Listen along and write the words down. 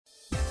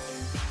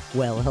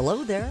Well,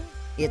 hello there.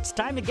 It's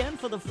time again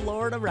for the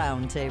Florida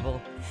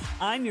Roundtable.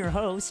 I'm your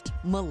host,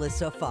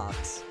 Melissa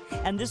Fox.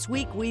 And this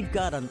week we've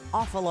got an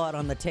awful lot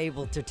on the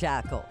table to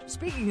tackle.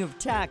 Speaking of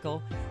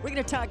tackle, we're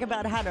going to talk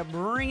about how to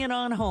bring it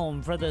on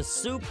home for the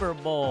Super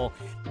Bowl.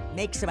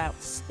 Make some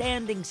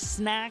outstanding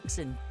snacks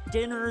and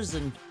dinners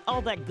and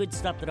all that good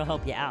stuff that'll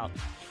help you out.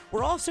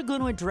 We're also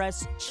going to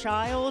address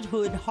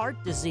childhood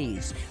heart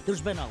disease.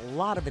 There's been a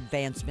lot of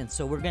advancements,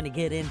 so we're going to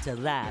get into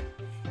that.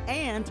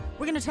 And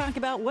we're going to talk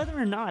about whether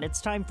or not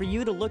it's time for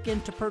you to look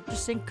into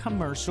purchasing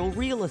commercial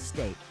real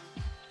estate.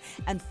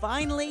 And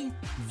finally,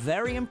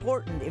 very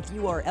important, if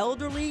you are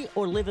elderly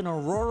or live in a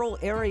rural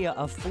area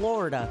of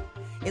Florida,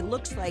 it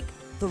looks like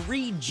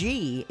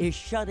 3G is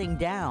shutting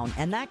down,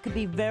 and that could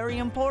be very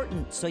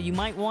important, so you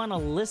might want to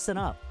listen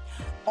up.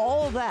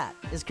 All that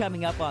is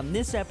coming up on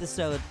this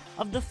episode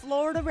of the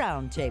Florida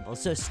Roundtable,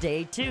 so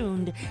stay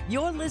tuned.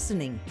 You're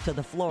listening to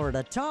the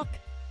Florida Talk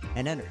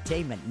and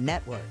Entertainment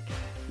Network.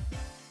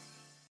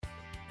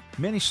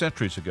 Many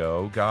centuries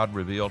ago, God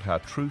revealed how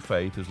true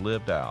faith is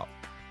lived out.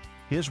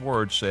 His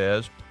word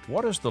says,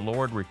 "What does the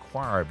Lord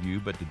require of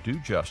you but to do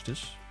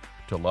justice,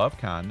 to love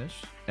kindness,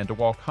 and to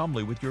walk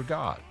humbly with your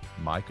God?"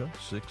 Micah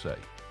 6:8.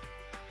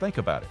 Think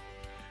about it.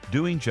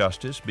 Doing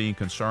justice, being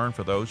concerned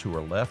for those who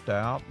are left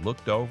out,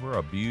 looked over,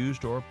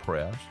 abused, or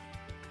oppressed.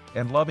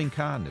 And loving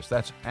kindness,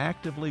 that's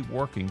actively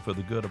working for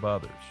the good of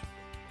others.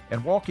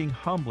 And walking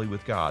humbly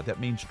with God, that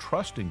means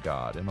trusting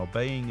God and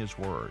obeying His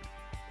word.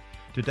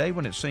 Today,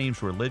 when it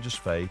seems religious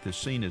faith is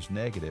seen as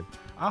negative,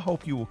 I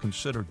hope you will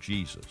consider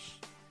Jesus.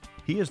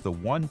 He is the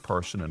one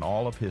person in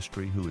all of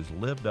history who has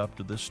lived up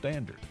to this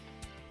standard.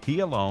 He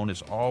alone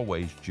is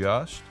always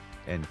just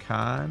and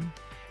kind,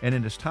 and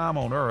in his time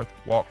on earth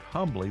walked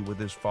humbly with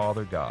his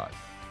Father God.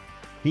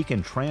 He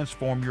can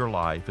transform your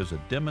life as a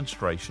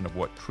demonstration of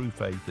what true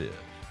faith is.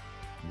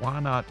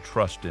 Why not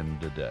trust him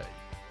today?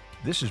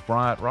 This is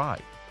Bryant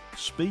Wright,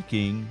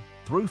 speaking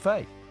through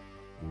faith,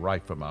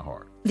 right from my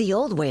heart. The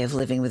old way of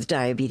living with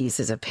diabetes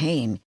is a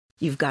pain.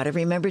 You've got to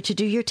remember to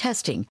do your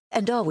testing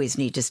and always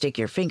need to stick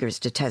your fingers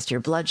to test your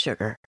blood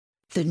sugar.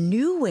 The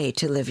new way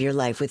to live your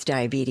life with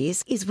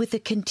diabetes is with a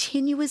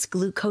continuous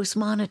glucose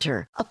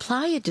monitor.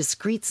 Apply a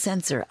discrete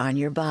sensor on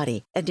your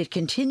body, and it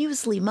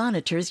continuously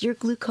monitors your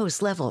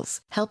glucose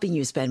levels, helping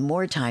you spend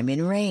more time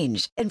in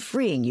range and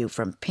freeing you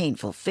from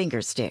painful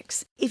finger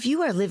sticks. If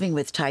you are living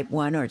with type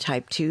 1 or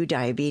type 2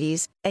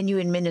 diabetes and you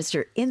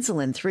administer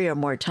insulin 3 or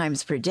more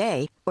times per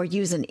day or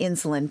use an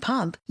insulin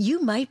pump, you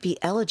might be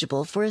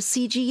eligible for a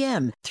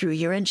CGM through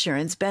your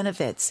insurance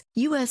benefits.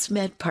 U.S.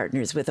 Med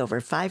partners with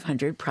over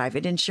 500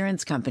 private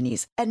insurance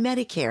companies and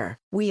Medicare.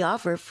 We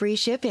offer free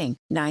shipping,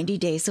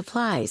 90-day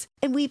supplies,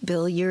 and we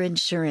bill your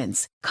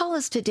insurance. Call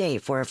us today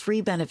for a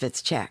free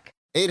benefits check.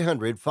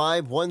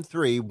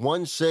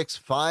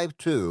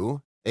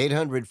 800-513-1652.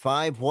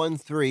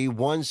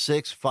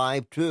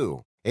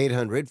 800-513-1652.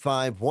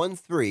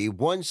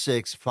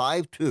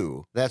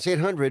 800-513-1652. That's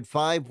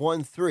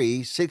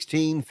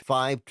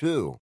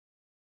 800-513-1652.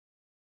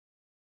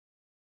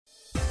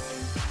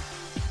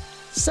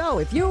 So,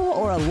 if you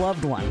or a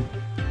loved one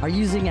are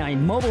using a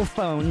mobile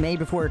phone made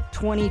before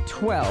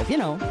 2012,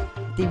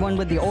 the one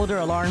with the older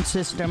alarm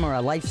system or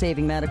a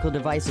life-saving medical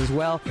device as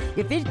well,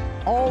 if it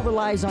all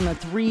relies on the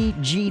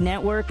 3G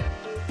network,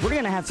 we're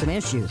going to have some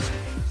issues.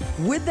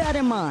 With that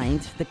in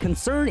mind, the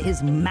concern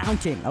is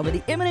mounting over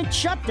the imminent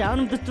shutdown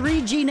of the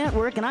 3G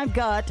network, and I've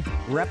got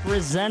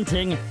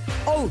representing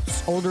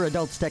OATS, Older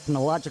Adults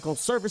Technological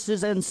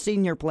Services and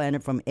Senior Planner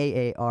from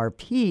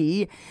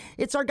AARP.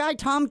 It's our guy,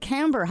 Tom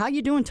Camber. How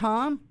you doing,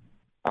 Tom?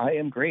 I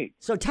am great.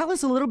 So tell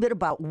us a little bit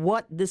about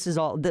what this is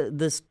all,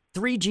 this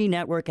 3G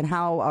network, and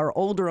how our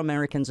older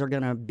Americans are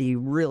going to be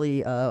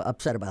really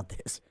upset about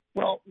this.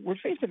 Well, we're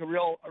facing a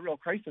real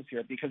crisis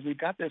here because we've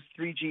got this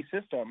 3G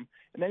system,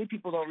 and many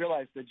people don't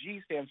realize the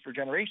G stands for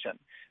generation.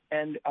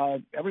 And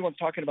everyone's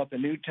talking about the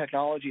new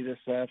technology, this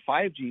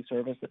 5G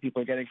service that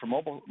people are getting for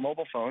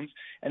mobile phones,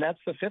 and that's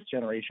the 5th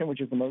generation, which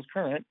is the most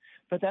current.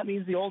 But that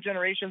means the old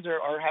generations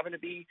are having to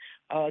be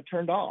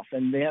turned off,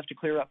 and they have to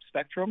clear up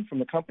spectrum from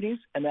the companies,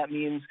 and that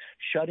means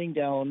shutting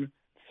down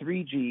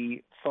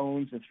 3G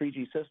phones and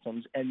 3G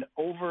systems, and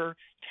over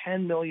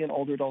 10 million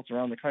older adults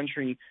around the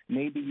country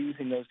may be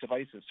using those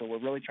devices. So we're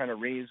really trying to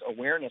raise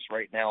awareness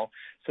right now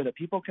so that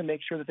people can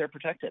make sure that they're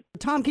protected.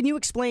 Tom, can you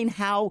explain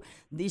how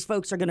these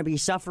folks are going to be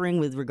suffering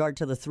with regard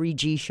to the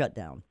 3G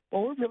shutdown?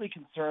 Well, we're really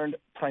concerned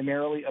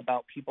primarily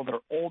about people that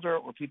are older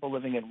or people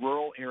living in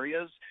rural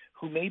areas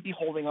who may be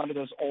holding onto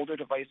those older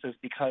devices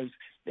because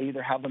they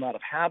either have them out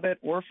of habit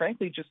or,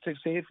 frankly, just to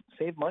save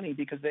money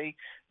because they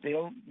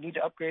don't need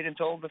to upgrade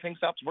until the thing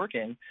stops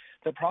working.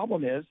 The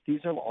problem is these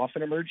are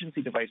often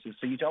emergency devices,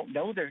 so you don't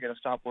know they're going to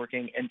stop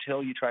working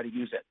until you try to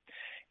use it.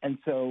 And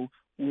so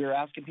we're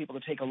asking people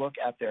to take a look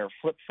at their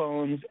flip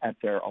phones, at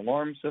their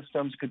alarm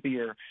systems. It could be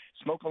your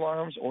smoke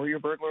alarms or your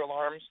burglar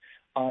alarms,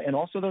 and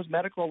also those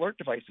medical alert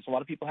devices. A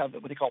lot of people have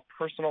what they call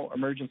personal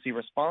emergency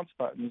response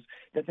buttons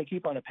that they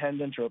keep on a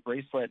pendant or a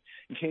bracelet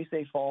in case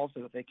they fall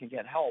so that they can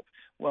get help.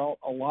 Well,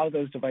 a lot of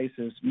those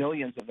devices,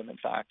 millions of them in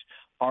fact,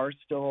 are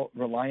still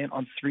reliant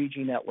on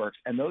 3G networks,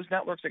 and those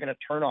networks are going to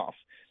turn off.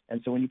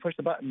 And so when you push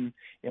the button,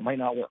 it might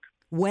not work.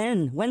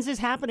 When's this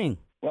happening?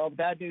 Well, the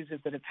bad news is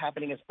that it's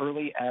happening as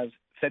early as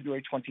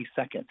February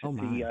 22nd. Oh,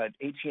 my. The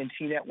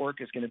AT&T network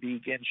is going to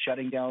begin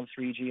shutting down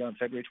 3G on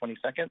February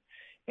 22nd.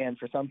 And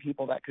for some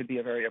people, that could be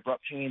a very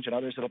abrupt change, and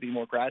others it'll be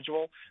more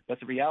gradual.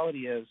 But the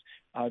reality is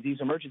these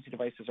emergency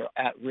devices are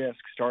at risk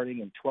starting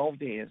in 12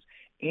 days,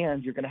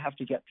 and you're going to have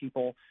to get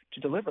people to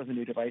deliver the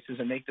new devices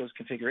and make those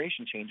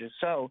configuration changes.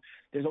 So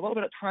there's a little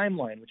bit of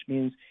timeline, which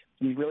means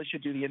you really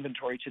should do the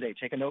inventory today.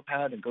 Take a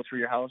notepad and go through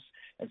your house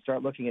and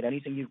start looking at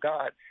anything you've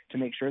got to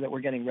make sure that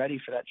we're getting ready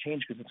for that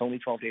change, because it's only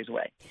 12 days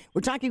away.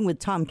 We're talking with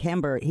Tom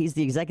Camber. He's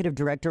the Executive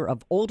Director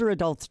of Older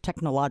Adults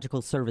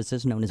Technological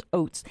Services, known as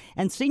OATS,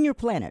 and Senior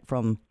Planet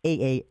from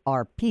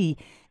AARP.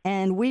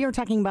 And we are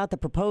talking about the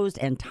proposed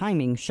and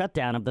timing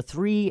shutdown of the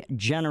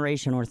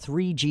 3G or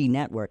 3G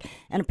network.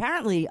 And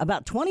apparently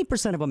about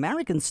 20% of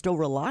Americans still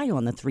rely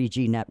on the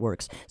 3G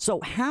networks. So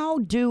how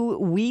do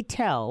we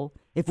tell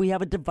if we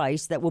have a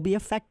device that will be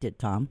affected,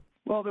 Tom?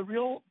 Well, the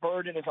real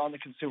burden is on the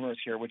consumers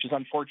here, which is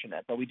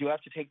unfortunate, but we do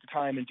have to take the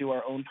time and do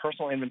our own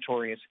personal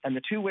inventories. And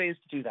the two ways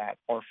to do that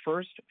are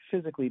first,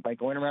 physically, by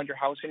going around your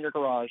house and your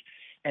garage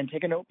and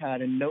take a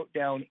notepad and note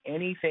down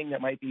anything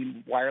that might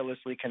be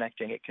wirelessly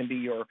connecting. It can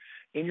be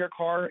in your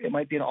car, it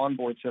might be an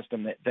onboard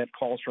system that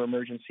calls for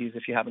emergencies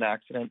if you have an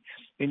accident.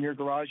 In your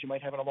garage, you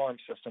might have an alarm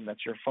system.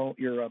 That's your phone,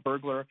 your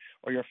burglar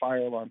or your fire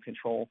alarm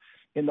control.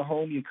 In the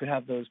home, you could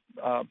have those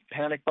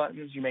panic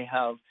buttons. You may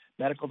have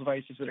medical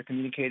devices that are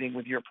communicating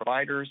with your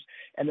providers.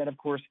 And then, of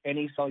course,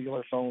 any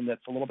cellular phone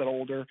that's a little bit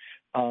older.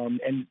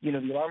 And,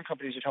 the alarm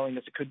companies are telling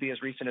us it could be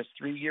as recent as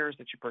 3 years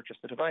that you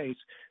purchased the device.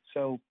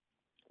 So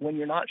when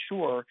you're not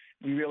sure,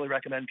 we really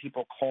recommend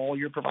people call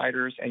your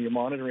providers and your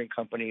monitoring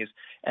companies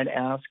and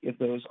ask if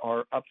those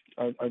are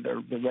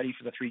they're ready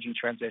for the 3G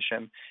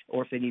transition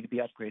or if they need to be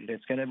upgraded.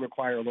 It's going to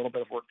require a little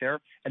bit of work there.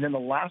 And then the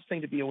last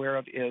thing to be aware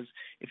of is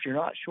if you're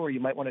not sure,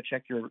 you might want to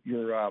check your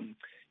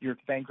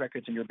bank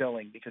records and your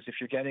billing, because if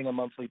you're getting a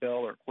monthly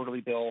bill or quarterly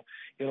bill,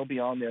 it'll be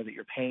on there that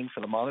you're paying for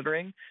the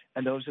monitoring.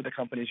 And those are the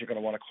companies you're going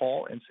to want to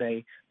call and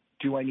say,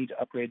 do I need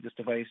to upgrade this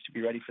device to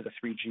be ready for the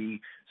 3G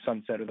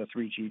sunset or the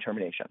 3G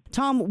termination?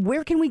 Tom,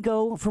 where can we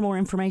go for more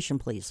information,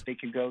 please? They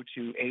can go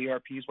to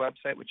AARP's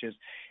website, which is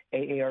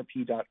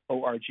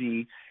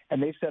aarp.org,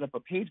 and they've set up a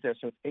page there.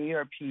 So it's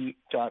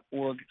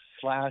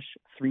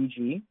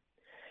aarp.org/3G.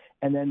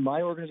 And then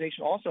my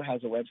organization also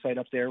has a website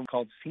up there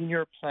called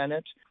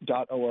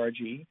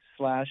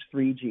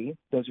seniorplanet.org/3G.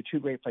 Those are two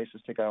great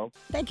places to go.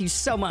 Thank you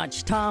so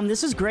much, Tom.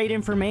 This is great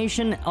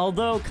information,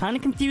 although kind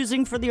of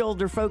confusing for the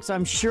older folks,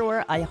 I'm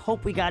sure. I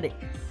hope we got it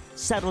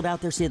settled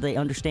out there so they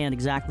understand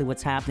exactly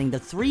what's happening. The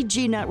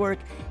 3G network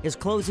is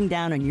closing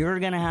down, and you're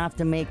going to have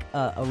to make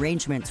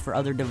arrangements for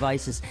other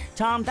devices.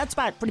 Tom, that's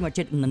about pretty much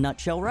it in a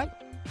nutshell, right?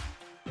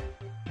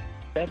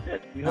 That's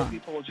it. We hope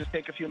people will just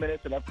take a few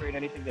minutes and upgrade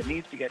anything that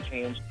needs to get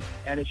changed,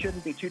 and it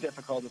shouldn't be too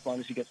difficult as long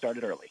as you get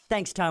started early.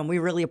 Thanks, Tom. We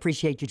really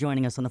appreciate you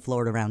joining us on the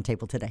Florida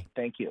Roundtable today.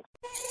 Thank you.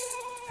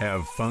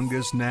 Have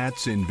fungus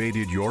gnats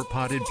invaded your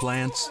potted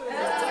plants?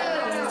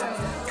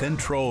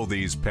 Control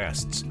these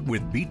pests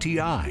with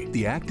BTI,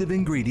 the active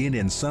ingredient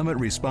in Summit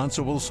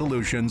Responsible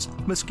Solutions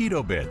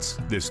Mosquito Bits.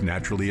 This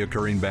naturally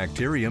occurring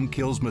bacterium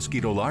kills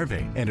mosquito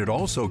larvae, and it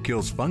also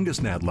kills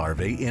fungus gnat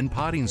larvae in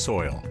potting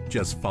soil.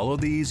 Just follow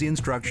the easy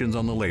instructions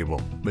on the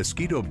label.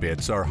 Mosquito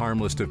Bits are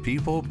harmless to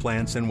people,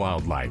 plants, and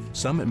wildlife.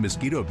 Summit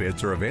Mosquito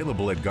Bits are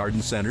available at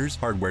garden centers,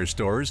 hardware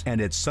stores, and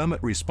at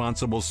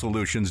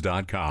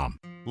summitresponsiblesolutions.com.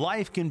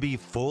 Life can be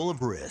full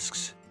of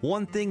risks.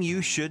 One thing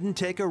you shouldn't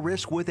take a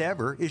risk with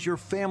ever is your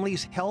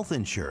family's health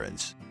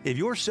insurance. If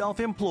you're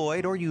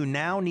self-employed or you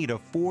now need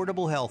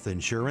affordable health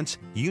insurance,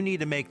 you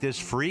need to make this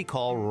free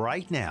call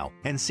right now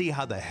and see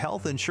how the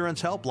Health Insurance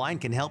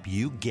Helpline can help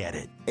you get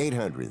it.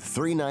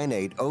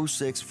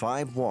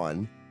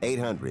 800-398-0651.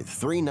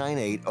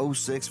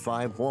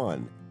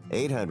 800-398-0651.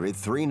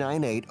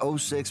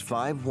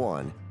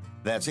 800-398-0651.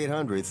 That's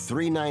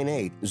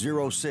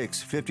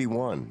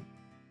 800-398-0651.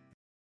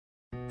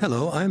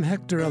 Hello, I'm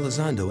Hector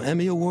Elizondo,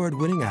 Emmy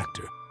Award-winning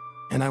actor,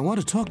 and I want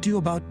to talk to you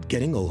about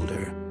getting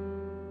older.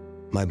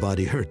 My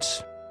body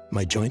hurts,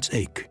 my joints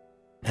ache,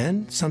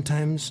 and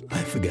sometimes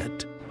I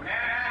forget.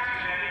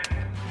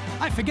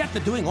 I forget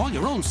that doing all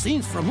your own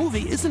scenes for a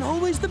movie isn't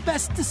always the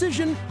best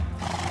decision,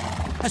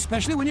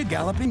 especially when you're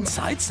galloping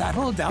side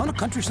saddle down a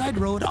countryside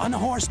road on a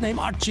horse named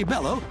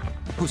Archibello,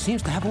 who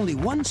seems to have only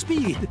one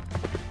speed,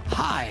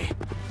 high.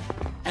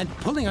 And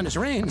pulling on his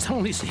reins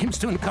only seems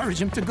to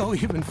encourage him to go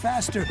even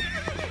faster.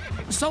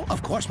 So,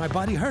 of course, my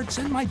body hurts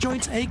and my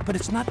joints ache, but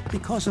it's not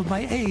because of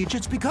my age.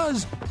 It's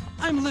because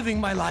I'm living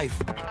my life.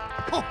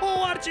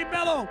 Oh,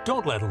 Archibello!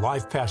 Don't let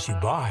life pass you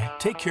by.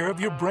 Take care of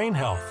your brain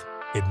health.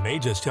 It may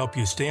just help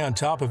you stay on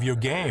top of your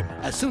game.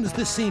 As soon as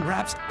this scene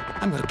wraps,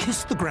 I'm going to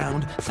kiss the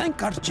ground, thank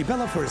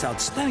Archibello for his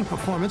outstanding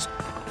performance,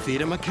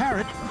 feed him a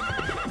carrot,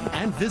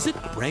 and visit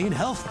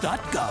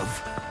brainhealth.gov.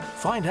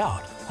 Find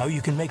out how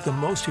you can make the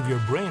most of your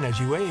brain as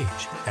you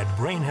age at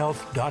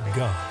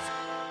brainhealth.gov.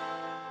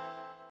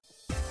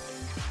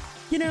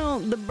 You know,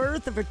 the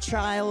birth of a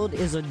child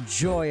is a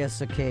joyous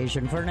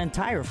occasion for an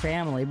entire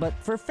family, but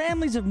for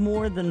families of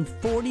more than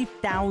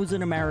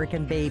 40,000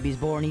 American babies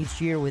born each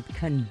year with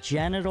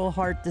congenital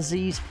heart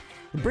disease,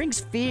 it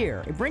brings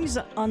fear. It brings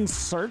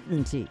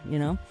uncertainty, you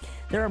know.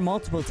 There are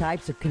multiple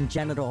types of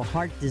congenital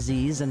heart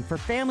disease, and for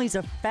families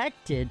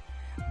affected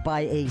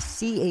by a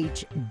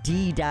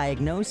CHD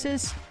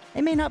diagnosis,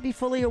 they may not be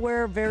fully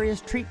aware of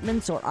various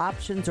treatments or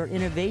options or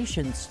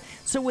innovations.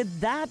 So with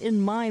that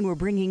in mind, we're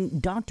bringing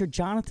Dr.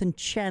 Jonathan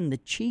Chen, the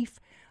Chief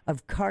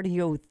of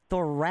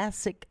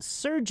Cardiothoracic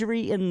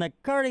Surgery in the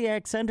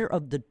Cardiac Center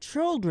of the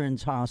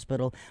Children's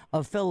Hospital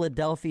of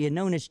Philadelphia,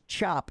 known as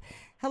CHOP.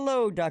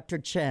 Hello, Dr.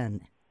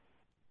 Chen.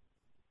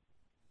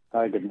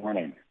 Hi, good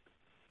morning.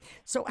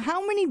 So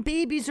how many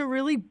babies are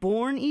really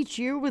born each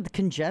year with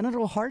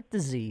congenital heart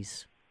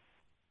disease?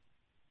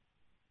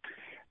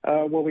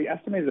 Well, we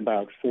estimate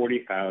about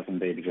 40,000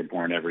 babies are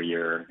born every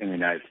year in the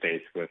United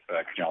States with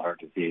congenital heart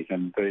disease.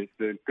 And the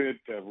good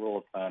rule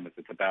of thumb is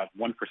it's about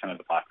 1% of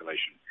the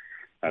population.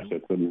 So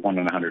it's 1 in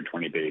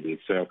 120 babies.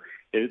 So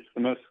it's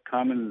the most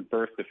common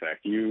birth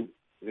defect. Your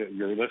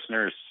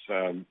listeners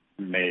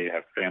may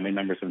have family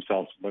members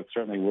themselves, but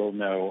certainly will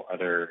know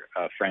other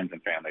friends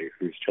and family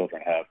whose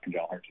children have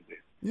congenital heart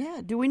disease.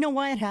 Yeah. Do we know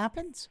why it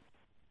happens?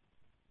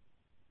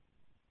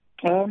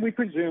 We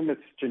presume it's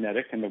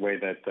genetic in the way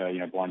that,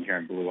 blonde hair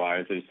and blue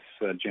eyes is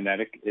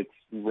genetic. It's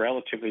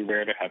relatively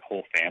rare to have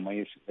whole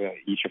families,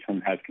 each of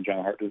whom has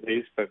congenital heart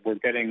disease, but we're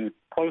getting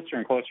closer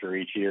and closer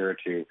each year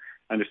to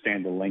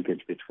understand the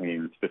linkage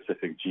between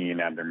specific gene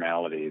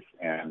abnormalities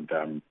and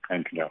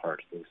congenital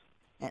heart disease.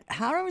 And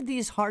how are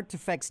these heart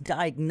defects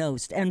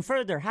diagnosed? And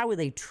further, how are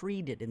they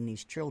treated in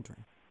these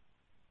children?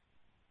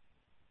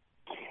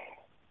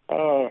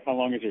 How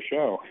long is your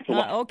show?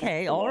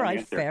 Okay, all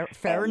right,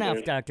 fair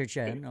enough, Dr.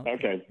 Chen.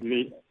 Okay.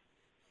 The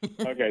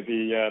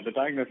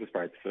diagnosis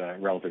part's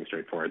relatively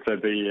straightforward. So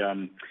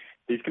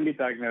these can be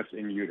diagnosed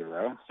in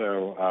utero.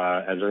 So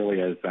as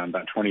early as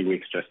about 20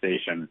 weeks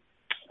gestation,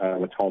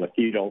 what's called a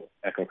fetal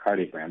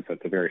echocardiogram. So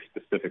it's a very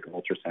specific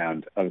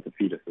ultrasound of the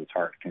fetus's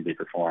heart can be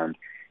performed.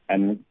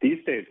 And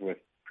these days, with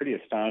pretty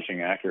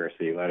astonishing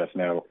accuracy, let us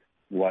know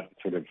what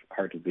sort of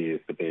heart disease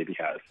the baby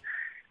has.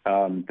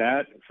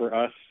 That, for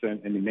us, in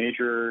the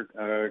major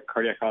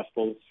cardiac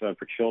hospitals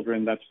for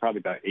children, that's probably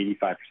about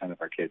 85% of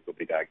our kids will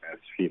be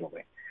diagnosed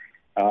fetally.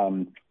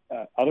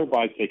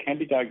 Otherwise, they can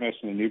be diagnosed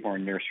in the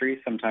newborn nursery.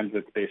 Sometimes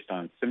it's based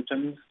on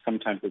symptoms.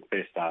 Sometimes it's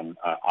based on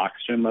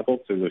oxygen levels.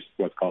 So there's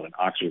what's called an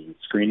oxygen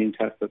screening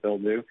test that they'll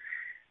do.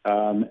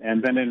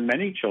 And then in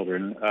many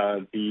children,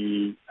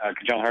 the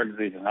congenital heart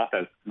disease is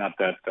not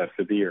that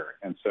severe.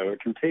 And so it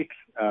can take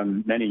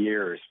many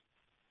years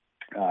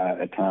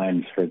at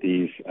times for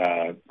these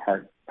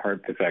heart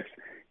defects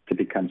to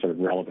become sort of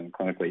relevant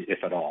clinically,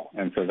 if at all.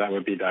 And so that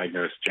would be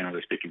diagnosed,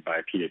 generally speaking, by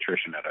a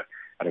pediatrician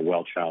at a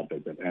well child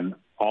visit. And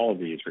all of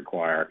these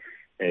require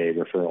a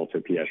referral to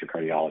a pediatric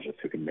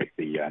cardiologist who can make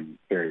the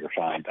very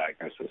refined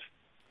diagnosis.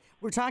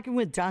 We're talking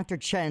with Dr.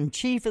 Chen,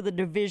 Chief of the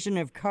Division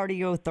of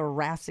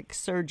Cardiothoracic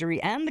Surgery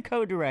and the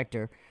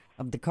co-director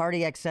of the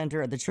Cardiac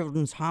Center at the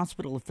Children's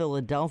Hospital of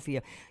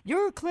Philadelphia.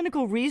 Your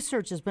clinical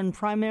research has been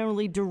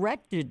primarily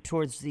directed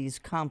towards these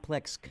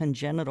complex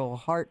congenital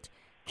heart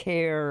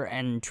care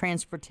and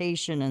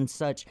transportation and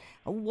such.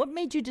 What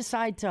made you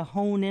decide to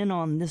hone in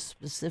on this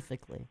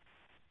specifically?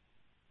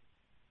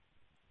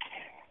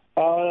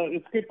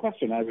 It's a good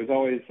question. I was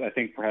always, I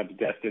think, perhaps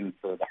destined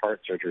for the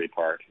heart surgery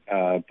part.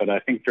 But I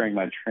think during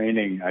my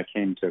training, I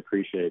came to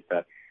appreciate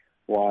that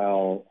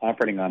while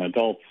operating on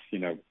adults,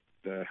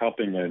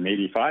 helping an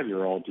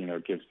 85-year-old,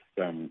 gives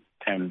them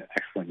 10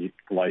 excellent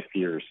life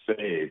years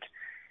saved.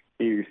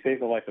 You save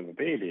the life of a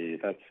baby,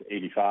 that's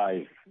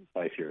 85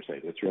 life years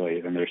saved. It's really,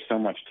 and there's so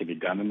much to be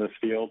done in this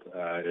field.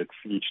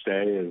 Each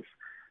day is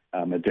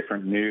a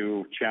different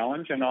new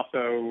challenge, and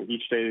also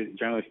each day,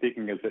 generally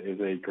speaking, is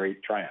a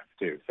great triumph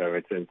too. So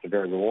it's a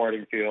very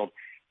rewarding field.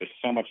 There's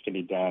so much to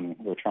be done.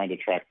 We're trying to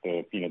track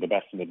the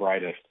best and the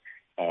brightest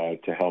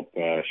to help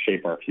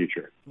shape our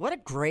future. What a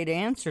great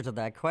answer to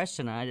that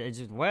question. I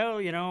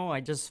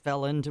just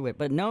fell into it.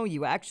 But no,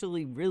 you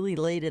actually really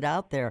laid it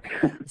out there.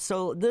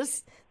 So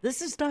this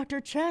is Dr.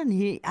 Chen.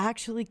 He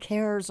actually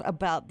cares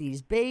about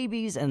these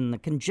babies and the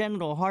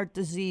congenital heart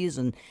disease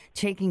and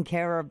taking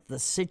care of the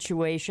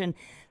situation.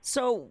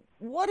 So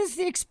what is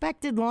the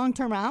expected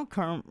long-term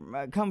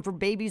outcome for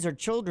babies or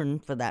children,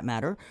 for that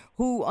matter,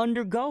 who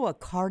undergo a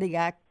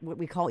cardiac, what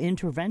we call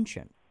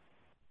intervention?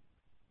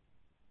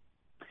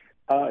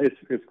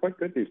 It's quite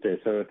good these days.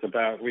 So it's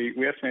about, we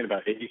estimate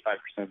about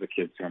 85% of the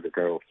kids who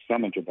undergo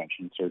some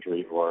intervention,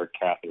 surgery or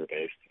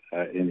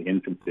catheter-based in the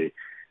infancy,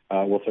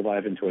 will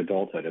survive into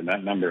adulthood, and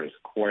that number is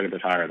quite a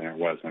bit higher than it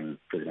was when,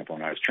 for example,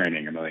 when I was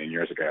training a million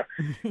years ago.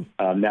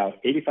 Now,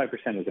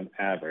 85% is an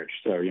average,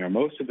 so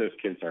most of those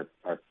kids are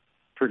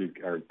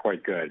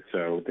quite good.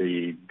 So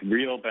the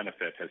real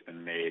benefit has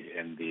been made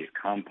in these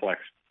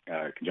complex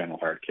congenital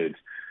heart kids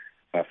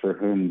for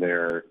whom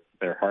their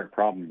heart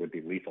problem would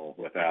be lethal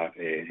without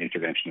an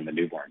intervention in the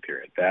newborn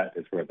period. That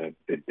is where the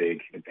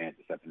big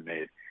advances have been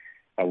made.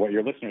 What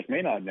your listeners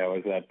may not know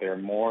is that there are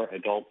more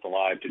adults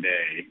alive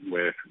today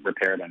with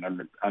repaired and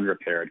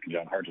unrepaired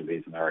congenital heart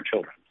disease than there are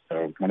children.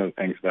 So one of the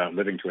things about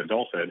living to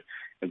adulthood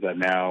is that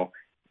now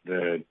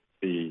the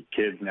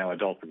kids, now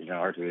adults with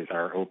congenital heart disease,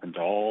 are open to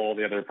all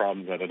the other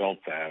problems that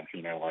adults have,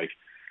 like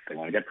they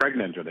want to get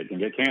pregnant or they can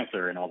get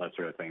cancer and all that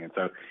sort of thing. And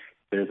so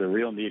there's a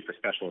real need for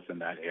specialists in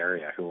that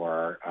area who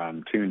are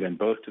tuned in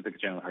both to the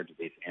congenital heart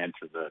disease and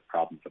to the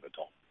problems of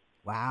adults.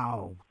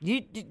 Wow.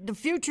 The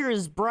future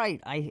is bright.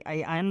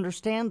 I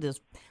understand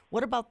this.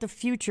 What about the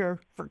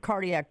future for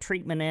cardiac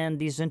treatment and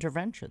these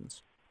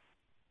interventions?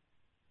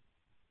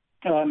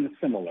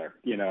 Similar.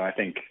 I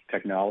think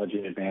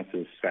technology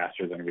advances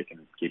faster than we can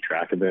keep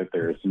track of it.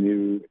 There's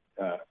new,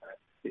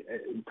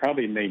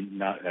 probably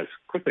not as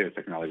quickly as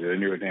technology, there are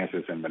new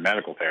advances in the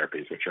medical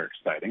therapies, which are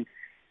exciting.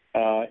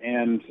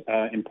 And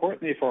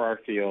importantly for our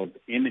field,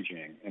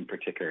 imaging in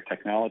particular,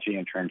 technology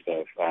in terms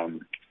of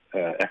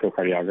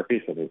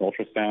echocardiography, so there's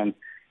ultrasounds,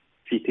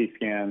 CT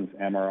scans,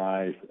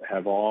 MRIs,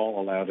 have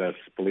all allowed us,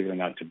 believe it or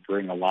not, to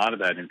bring a lot of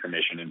that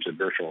information into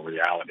virtual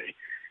reality.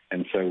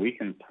 And so we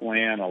can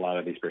plan a lot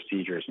of these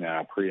procedures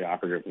now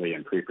preoperatively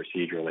and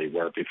pre-procedurally,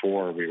 where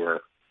before we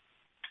were,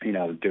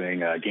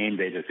 doing a game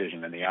day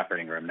decision in the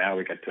operating room. Now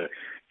we get to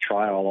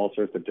trial all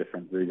sorts of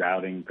different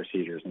rerouting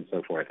procedures and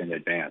so forth in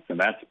advance. And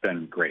that's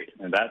been great.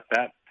 And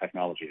that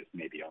technology is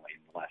maybe only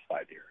in the last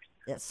 5 years.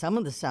 Yeah, some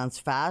of this sounds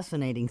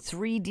fascinating.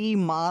 3D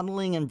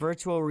modeling and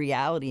virtual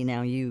reality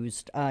now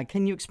used.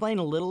 Can you explain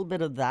a little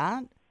bit of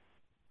that?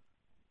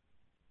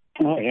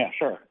 Oh, yeah,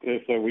 sure.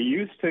 So we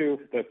used to,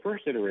 the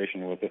first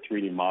iteration was the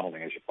 3D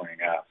modeling, as you're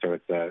pointing out. So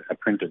it's a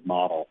printed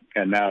model.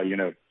 And now,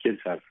 kids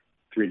have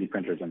 3D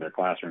printers in their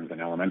classrooms in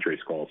elementary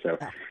school. So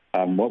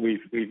what we've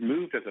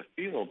moved as a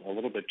field a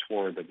little bit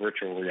toward the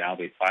virtual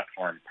reality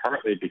platform,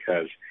 partly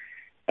because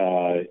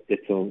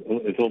it's a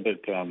little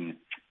bit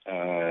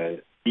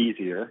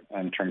easier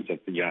in terms of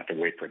you don't have to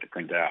wait for it to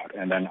print out.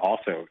 And then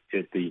also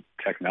the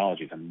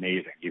technology is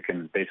amazing. You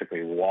can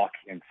basically walk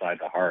inside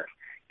the heart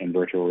in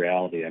virtual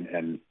reality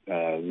and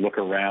look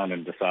around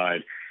and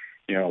decide,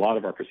 a lot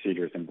of our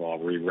procedures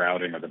involve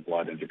rerouting of the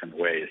blood in different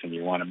ways, and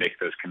you want to make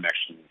those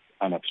connections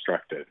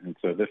unobstructed. And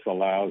so this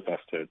allows us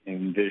to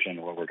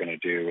envision what we're going to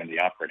do in the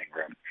operating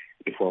room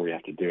before we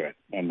have to do it.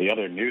 And the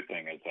other new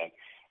thing is that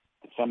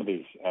some of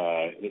these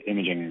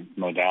imaging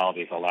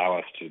modalities allow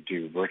us to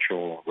do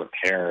virtual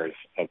repairs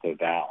of the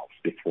valves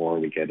before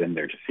we get in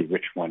there to see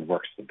which one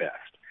works the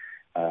best.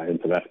 And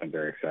so that's been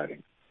very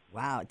exciting.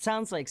 Wow, it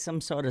sounds like some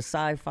sort of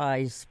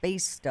sci-fi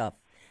space stuff,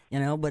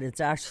 but it's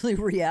actually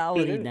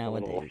reality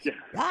nowadays. Yeah,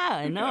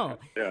 I know.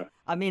 Yeah.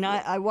 I mean,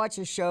 I watch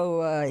a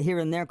show here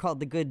and there called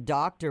The Good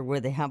Doctor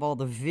where they have all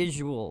the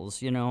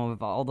visuals,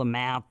 of all the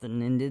math,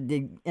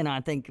 and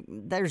I think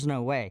there's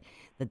no way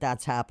that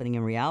that's happening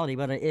in reality,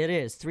 but it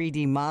is.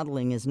 3D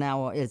modeling is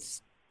now,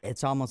 it's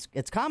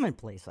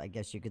commonplace, I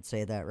guess you could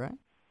say that, right?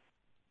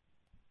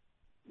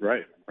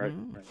 Right.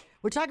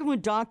 We're talking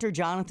with Dr.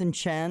 Jonathan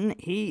Chen.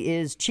 He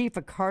is chief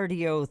of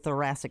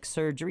cardiothoracic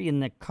surgery in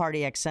the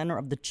cardiac center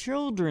of the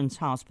Children's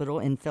Hospital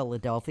in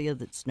Philadelphia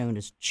that's known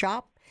as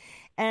CHOP.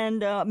 And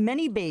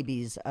many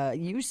babies,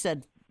 you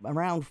said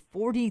around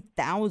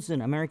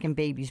 40,000 American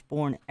babies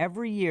born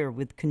every year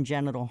with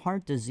congenital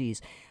heart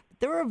disease.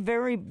 There are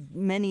very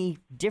many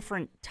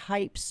different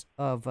types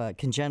of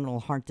congenital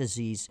heart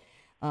disease.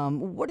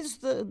 What is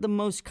the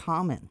most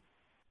common?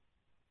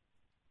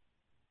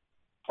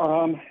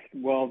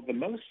 Well, the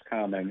most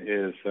common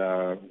is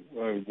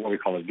what we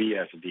call a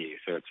VSD.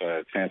 So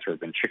it stands for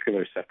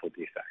ventricular septal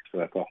defect. So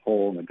that's a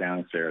hole in the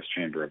downstairs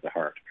chamber of the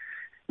heart.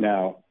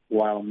 Now,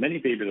 while many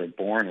babies are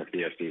born with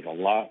VSDs, a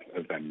lot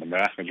of them, the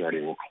vast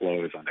majority, will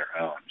close on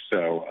their own.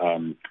 So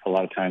a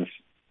lot of times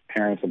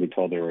parents will be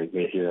told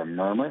they hear a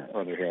murmur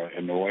or they hear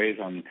a noise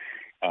on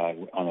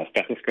a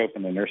stethoscope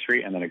in the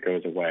nursery, and then it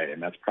goes away.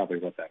 And that's probably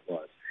what that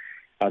was.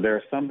 There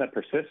are some that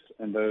persist,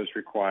 and those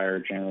require,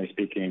 generally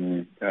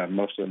speaking,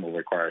 most of them will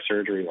require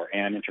surgery or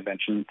an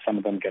intervention. Some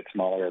of them get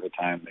smaller over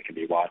time. They can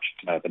be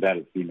watched, but that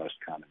is the most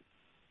common.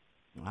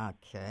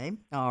 Okay.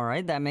 All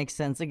right. That makes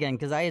sense again,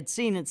 because I had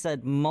seen it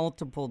said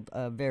multiple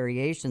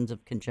variations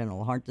of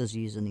congenital heart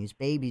disease in these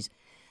babies.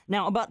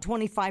 Now, about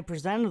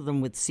 25% of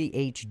them with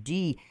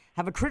CHD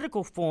have a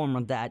critical form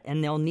of that,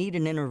 and they'll need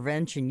an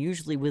intervention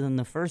usually within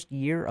the first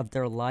year of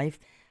their life.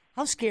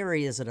 How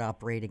scary is it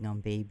operating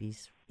on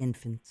babies,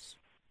 infants?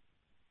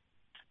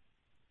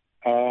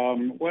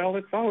 Well,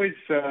 it's always,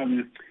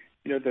 the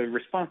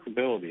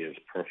responsibility is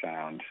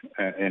profound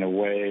in a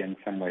way. In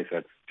some ways,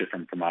 that's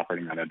different from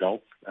operating on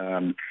adults.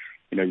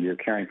 you're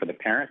caring for the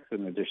parents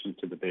in addition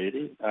to the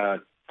baby.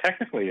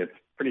 Technically, it's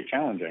pretty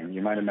challenging.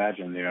 You might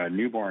imagine, a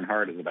newborn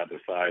heart is about the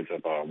size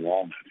of a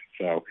walnut.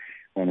 So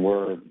when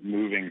we're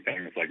moving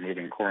things like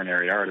moving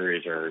coronary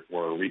arteries or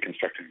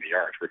reconstructing the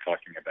arch, we're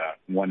talking about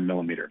 1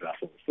 millimeter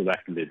vessels. So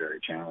that can be very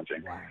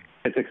challenging. Wow.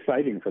 It's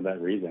exciting for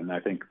that reason. I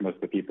think most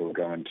of the people who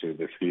go into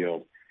this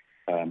field,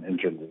 in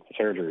terms of the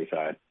surgery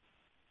side,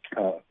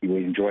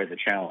 we enjoy the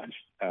challenge.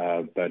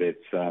 But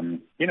it's,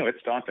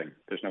 it's daunting.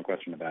 There's no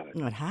question about it.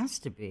 It has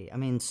to be. I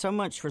mean, so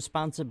much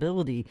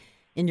responsibility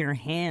in your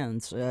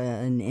hands,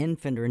 an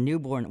infant or a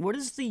newborn. What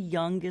is the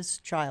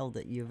youngest child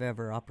that you've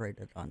ever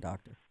operated on,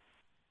 Doctor?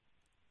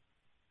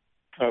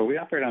 Oh, we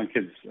operate on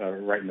kids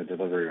right in the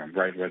delivery room,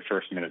 right with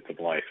first minutes of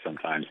life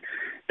sometimes.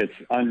 It's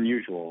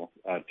unusual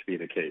to be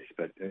the case,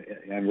 but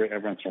every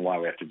once in a while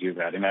we have to do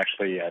that. And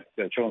actually at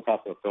the Children's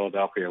Hospital of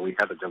Philadelphia, we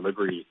have a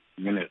delivery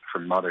unit for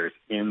mothers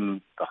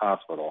in the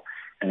hospital.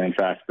 And in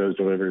fact, those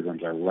delivery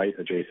rooms are right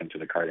adjacent to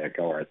the cardiac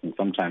ORs. And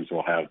sometimes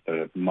we'll have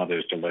the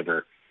mothers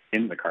deliver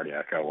in the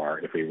cardiac OR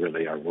if we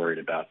really are worried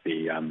about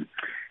the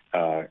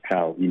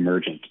how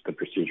emergent the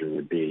procedure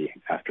would be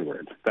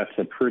afterwards. That's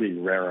a pretty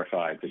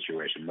rarefied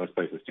situation. Most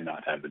places do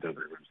not have the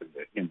delivery rooms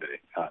in the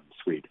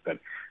suite, but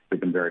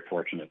we've been very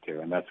fortunate to,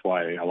 and that's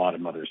why a lot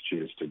of mothers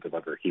choose to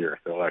deliver here.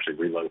 They'll actually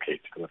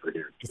relocate to deliver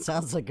here. It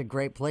sounds like a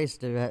great place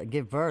to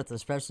give birth,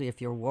 especially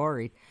if you're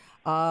worried.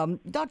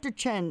 Dr.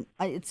 Chen,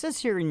 it says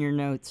here in your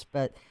notes,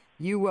 but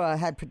you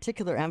had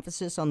particular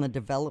emphasis on the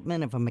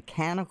development of a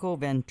mechanical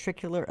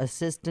ventricular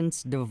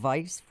assistance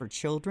device for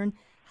children.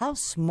 How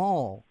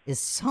small is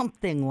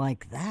something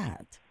like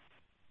that?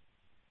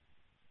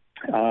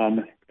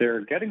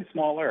 They're getting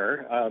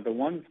smaller. The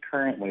ones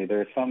currently,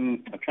 there's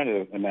some, I'm trying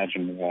to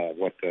imagine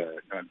what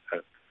the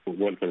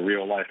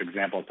real life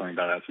example of something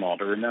about that small.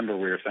 But remember,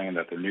 we were saying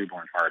that the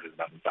newborn heart is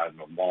about the size of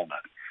a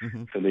walnut.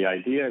 Mm-hmm. So the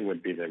idea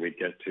would be that we'd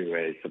get to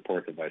a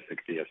support device that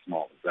could be as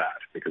small as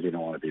that, because we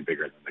don't want to be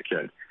bigger than the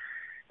kid.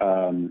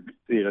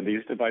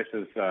 These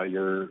devices,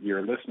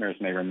 your listeners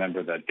may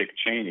remember that Dick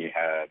Cheney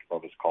had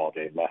what was called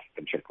a left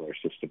ventricular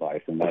assist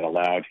device, and that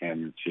allowed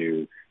him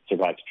to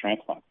survive to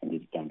transplant, and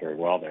he's done very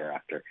well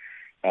thereafter.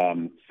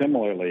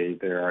 Similarly,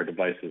 there are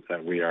devices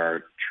that we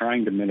are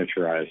trying to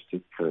miniaturize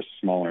for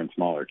smaller and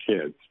smaller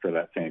kids for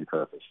that same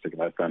purpose, to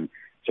let them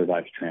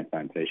survive to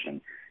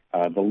transplantation.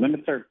 The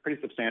limits are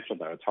pretty substantial,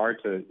 though. It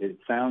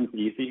sounds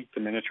easy to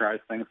miniaturize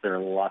things. There are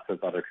lots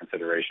of other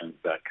considerations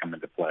that come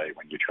into play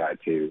when you try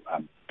to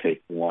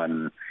take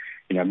one,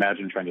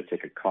 imagine trying to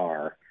take a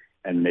car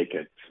and make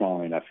it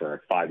small enough for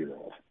a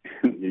 5-year-old.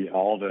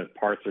 All the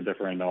parts are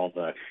different, all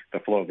the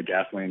flow of the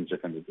gasoline is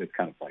different. It's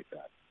kind of like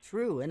that.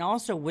 True. And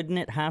also, wouldn't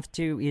it have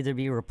to either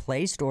be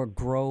replaced or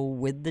grow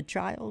with the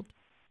child?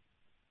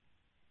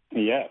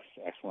 Yes,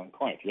 excellent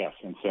point. Yes,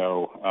 and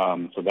so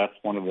that's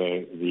one of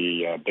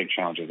the big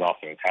challenges.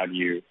 Also, is how do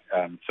you?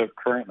 So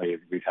currently,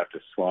 we'd have to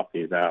swap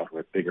these out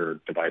with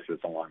bigger devices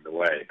along the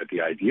way. But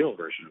the ideal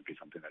version would be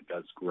something that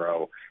does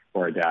grow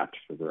or adapt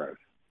for growth.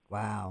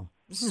 Wow,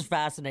 this is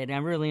fascinating.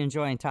 I'm really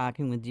enjoying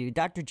talking with you,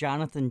 Dr.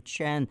 Jonathan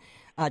Chen,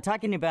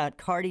 talking about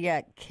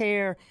cardiac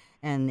care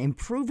and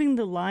improving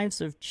the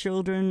lives of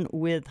children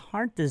with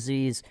heart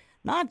disease.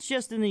 Not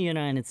just in the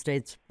United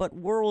States, but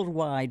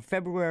worldwide.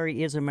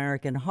 February is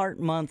American Heart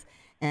Month.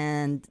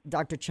 And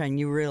Dr. Chen,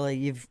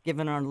 you've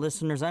given our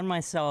listeners and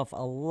myself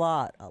a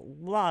lot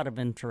of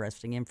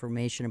interesting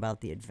information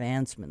about the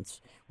advancements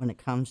when it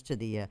comes to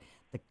the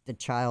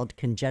child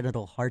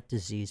congenital heart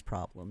disease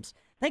problems.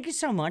 Thank you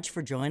so much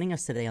for joining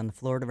us today on the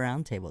Florida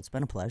Roundtable. It's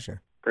been a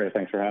pleasure. Great.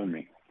 Thanks for having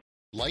me.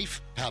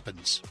 Life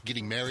happens.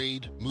 Getting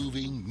married,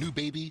 moving, new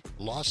baby,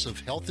 loss of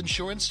health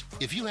insurance.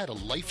 If you had a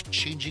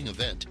life-changing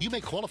event, you may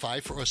qualify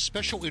for a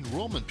special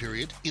enrollment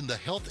period in the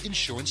Health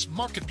Insurance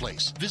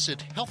Marketplace.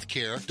 Visit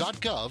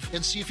healthcare.gov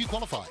and see if you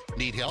qualify.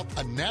 Need help?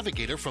 A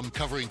navigator from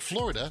Covering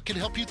Florida can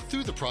help you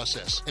through the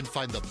process and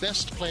find the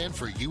best plan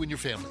for you and your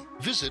family.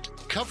 Visit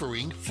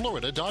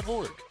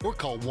coveringflorida.org or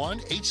call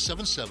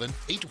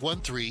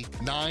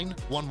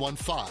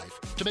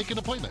 1-877-813-9115 to make an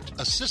appointment.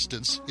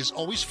 Assistance is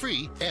always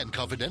free and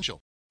confidential.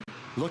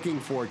 Looking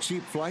for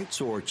cheap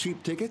flights or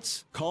cheap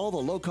tickets? Call the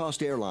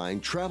low-cost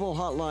airline travel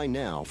hotline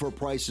now for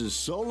prices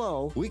so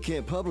low we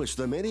can't publish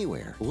them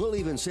anywhere. We'll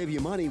even save you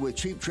money with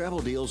cheap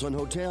travel deals on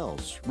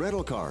hotels,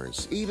 rental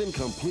cars, even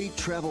complete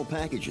travel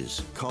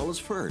packages. Call us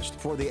first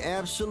for the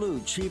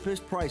absolute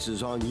cheapest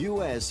prices on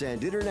U.S.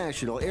 and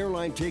international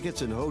airline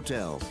tickets and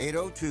hotels.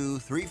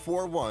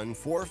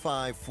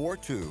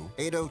 802-341-4542.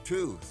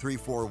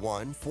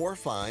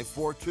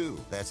 802-341-4542.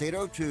 That's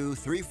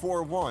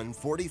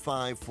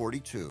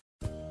 802-341-4542.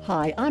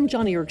 Hi, I'm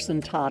Johnny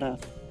Erickson Tata.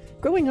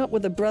 Growing up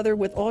with a brother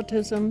with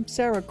autism,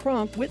 Sarah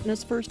Cronk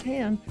witnessed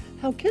firsthand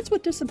how kids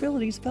with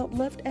disabilities felt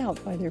left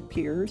out by their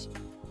peers.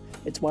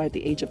 It's why at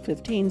the age of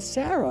 15,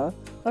 Sarah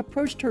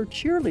approached her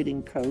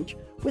cheerleading coach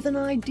with an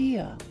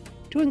idea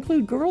to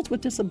include girls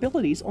with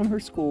disabilities on her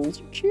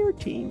school's cheer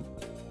team.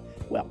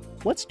 Well,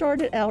 what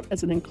started out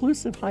as an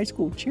inclusive high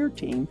school cheer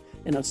team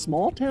in a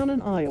small town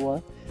in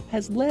Iowa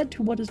has led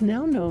to what is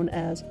now known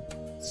as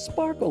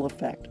Sparkle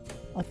Effect,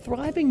 a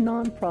thriving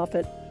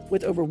nonprofit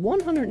with over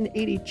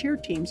 180 cheer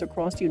teams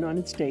across the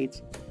United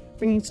States,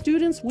 bringing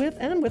students with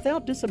and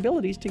without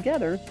disabilities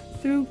together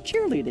through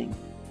cheerleading.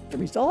 The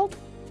result?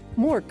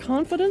 More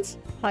confidence,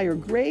 higher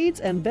grades,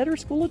 and better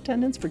school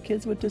attendance for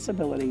kids with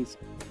disabilities.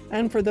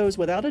 And for those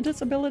without a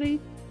disability,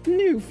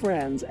 new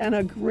friends and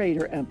a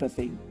greater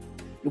empathy.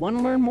 You want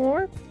to learn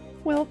more?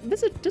 Well,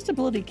 visit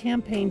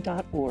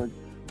disabilitycampaign.org,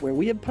 where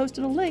we have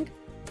posted a link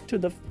to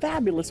the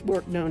fabulous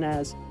work known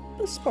as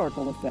the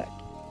Sparkle Effect.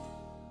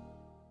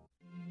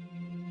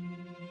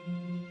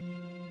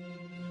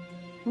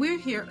 We're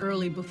here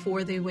early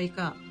before they wake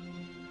up.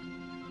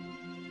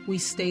 We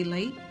stay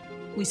late,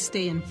 we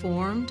stay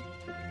informed,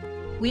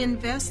 we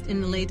invest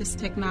in the latest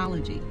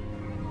technology.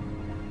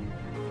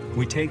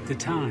 We take the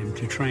time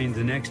to train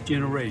the next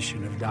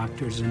generation of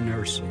doctors and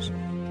nurses.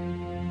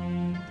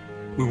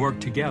 We work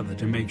together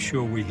to make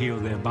sure we heal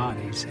their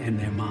bodies and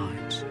their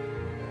minds.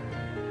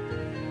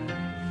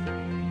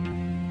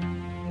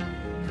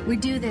 We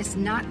do this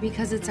not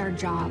because it's our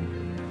job,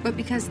 but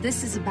because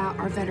this is about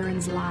our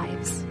veterans'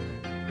 lives.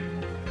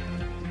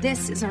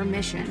 This is our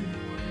mission.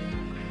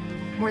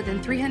 More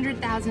than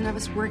 300,000 of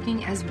us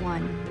working as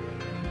one,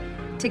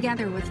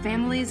 together with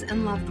families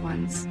and loved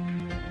ones.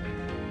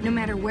 No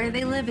matter where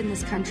they live in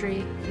this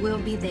country,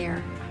 we'll be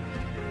there.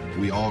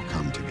 We all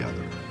come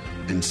together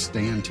and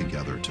stand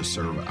together to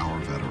serve our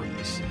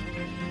veterans.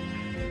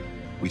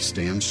 We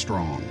stand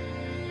strong,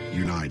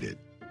 united.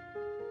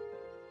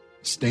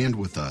 Stand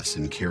with us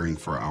in caring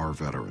for our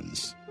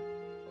veterans.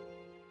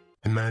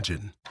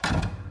 Imagine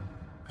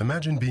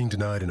being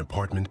denied an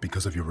apartment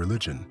because of your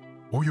religion,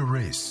 or your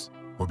race,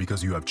 or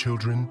because you have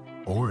children,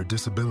 or a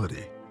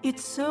disability.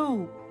 It's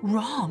so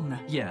wrong.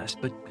 Yes,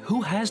 but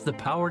who has the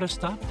power to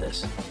stop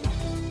this?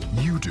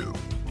 You do.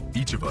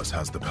 Each of us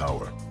has the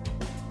power.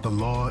 The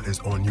law is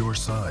on your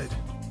side.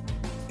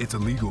 It's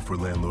illegal for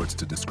landlords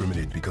to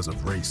discriminate because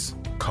of race,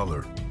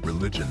 color,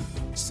 religion,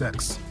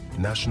 sex,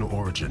 national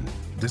origin,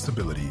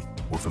 disability,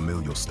 or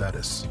familial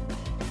status.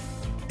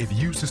 If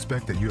you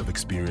suspect that you have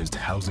experienced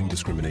housing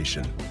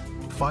discrimination,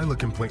 file a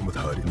complaint with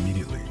HUD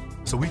immediately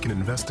so we can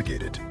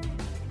investigate it.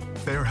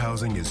 Fair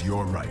housing is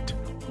your right.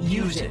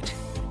 Use it.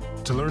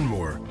 To learn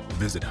more,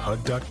 visit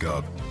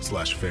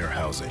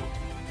hud.gov/fairhousing.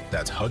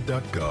 That's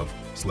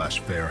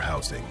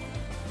hud.gov/fairhousing.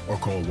 Or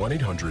call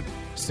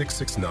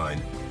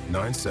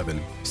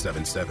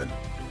 1-800-669-9777.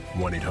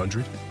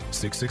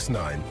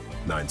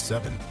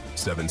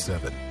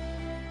 1-800-669-9777.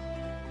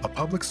 A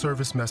public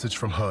service message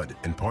from HUD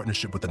in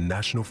partnership with the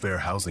National Fair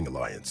Housing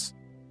Alliance.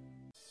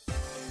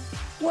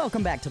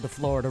 Welcome back to the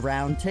Florida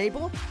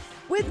Roundtable.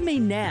 With me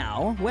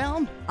now,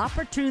 well,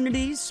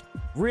 opportunities,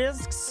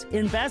 risks,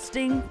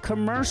 investing,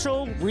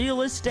 commercial,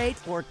 real estate,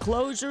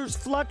 foreclosures,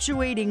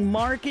 fluctuating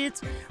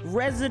markets,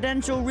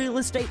 residential real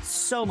estate.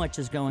 So much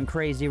is going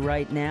crazy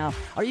right now.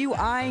 Are you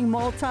eyeing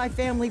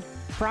multifamily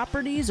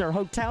properties or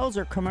hotels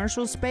or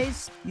commercial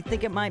space? You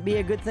think it might be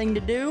a good thing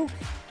to do?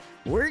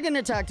 We're going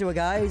to talk to a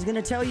guy who's going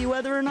to tell you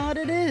whether or not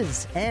it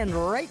is. And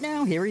right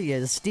now, here he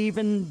is,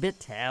 Stephen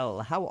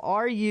Bittell. How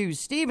are you?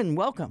 Stephen,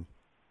 welcome.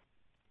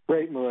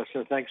 Great,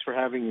 Melissa. Thanks for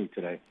having me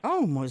today.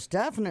 Oh, most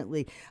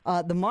definitely.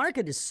 The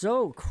market is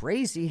so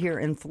crazy here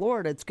in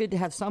Florida. It's good to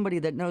have somebody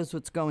that knows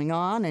what's going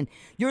on. And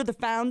you're the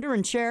founder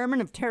and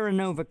chairman of Terra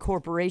Nova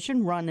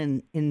Corporation, run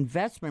an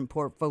investment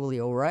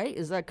portfolio, right?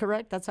 Is that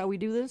correct? That's how we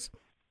do this?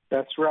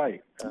 That's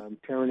right.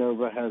 Terra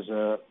Nova has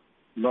a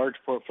large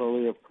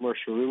portfolio of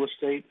commercial real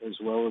estate, as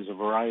well as a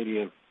variety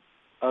of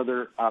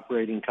other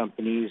operating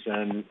companies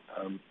and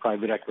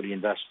private equity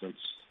investments.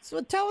 So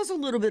tell us a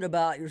little bit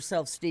about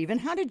yourself, Stephen.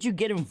 How did you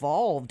get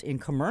involved in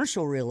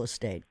commercial real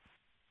estate?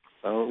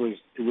 It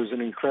was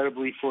an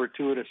incredibly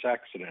fortuitous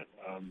accident.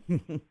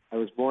 I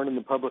was born in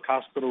the public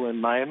hospital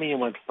in Miami and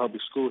went to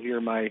public school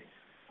here my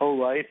whole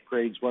life,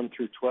 grades 1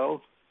 through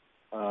 12.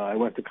 I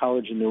went to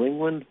college in New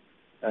England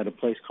at a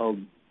place called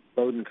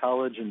Bowdoin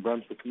College in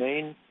Brunswick,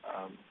 Maine.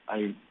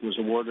 I was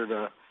awarded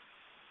a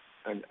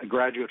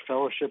graduate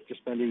fellowship to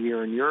spend a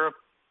year in Europe,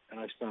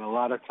 and I spent a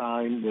lot of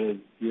time with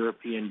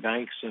European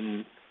banks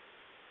and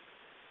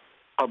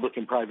public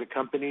and private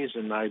companies,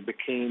 and I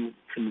became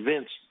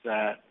convinced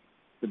that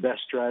the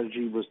best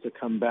strategy was to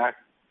come back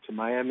to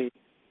Miami,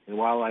 and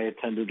while I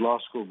attended law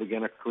school,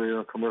 began a career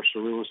in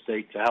commercial real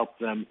estate to help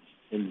them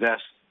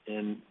invest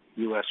in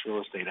U.S.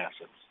 real estate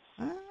assets.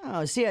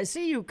 Oh, see, I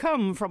see you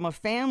come from a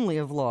family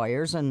of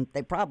lawyers, and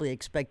they probably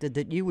expected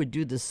that you would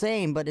do the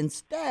same, but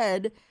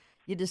instead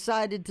you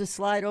decided to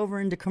slide over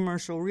into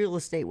commercial real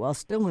estate while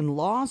still in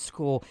law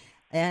school,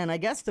 and I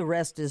guess the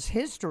rest is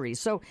history.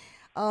 So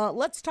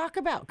let's talk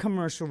about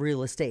commercial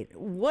real estate.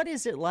 What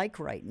is it like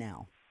right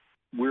now?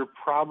 We're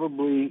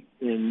probably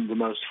in the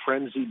most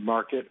frenzied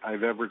market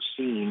I've ever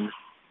seen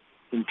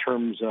in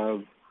terms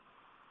of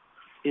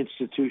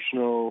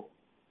institutional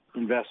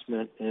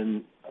investment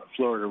in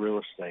Florida real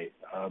estate.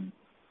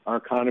 Our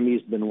economy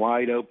has been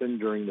wide open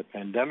during the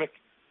pandemic.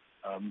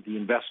 The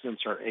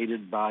investments are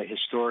aided by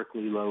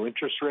historically low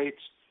interest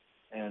rates,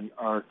 and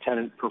our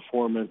tenant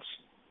performance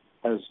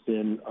has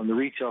been, on the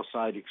retail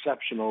side,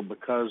 exceptional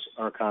because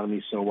our economy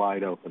is so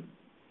wide open.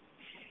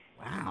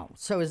 Wow.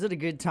 So is it a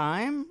good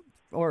time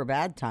or a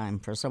bad time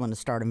for someone to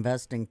start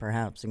investing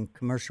perhaps in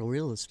commercial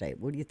real estate?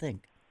 What do you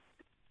think?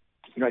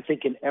 I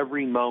think in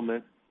every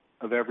moment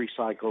of every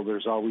cycle,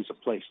 there's always a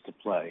place to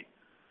play.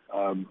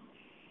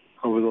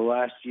 Over the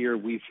last year,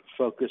 we've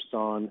focused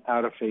on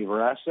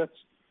out-of-favor assets,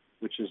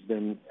 which has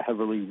been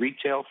heavily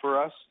retail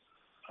for us.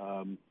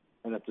 And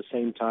at the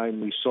same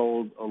time, we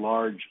sold a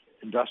large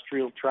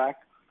industrial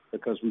tract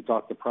because we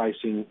thought the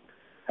pricing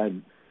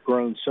had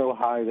grown so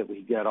high that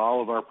we get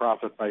all of our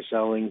profit by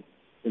selling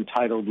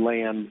entitled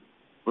land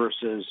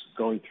versus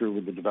going through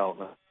with the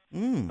development.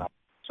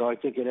 So I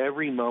think at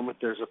every moment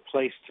there's a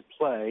place to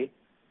play.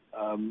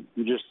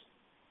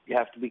 You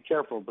have to be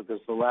careful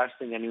because the last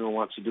thing anyone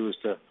wants to do is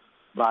to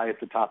buy at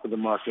the top of the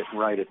market and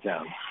write it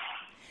down.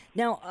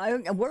 Now,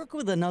 I work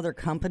with another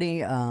company,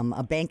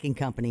 a banking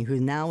company, who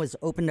now has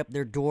opened up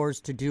their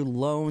doors to do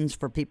loans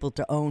for people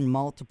to own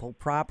multiple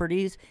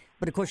properties.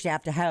 But, of course, you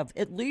have to have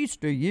at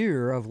least a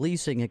year of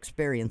leasing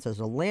experience as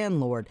a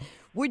landlord.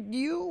 What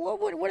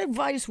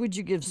advice would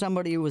you give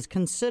somebody who was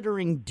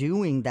considering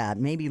doing that,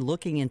 maybe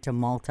looking into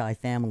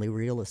multifamily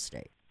real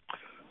estate?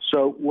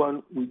 So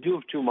we do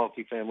have two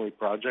multifamily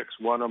projects,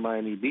 one on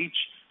Miami Beach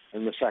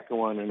and the second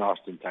one in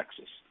Austin,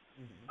 Texas.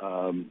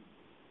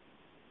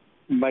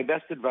 My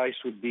best advice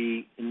would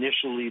be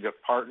initially to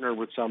partner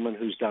with someone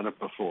who's done it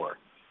before.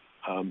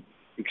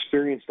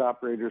 Experienced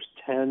operators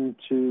tend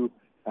to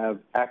have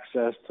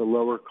access to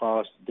lower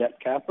cost debt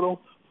capital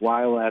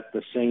while at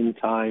the same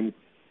time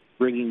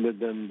bringing with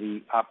them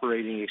the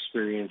operating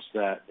experience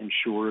that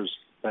ensures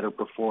better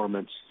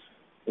performance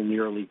in the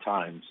early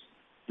times.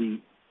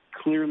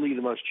 Clearly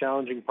the most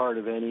challenging part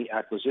of any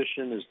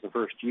acquisition is the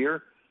first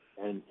year,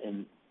 and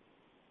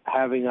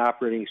having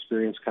operating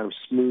experience kind of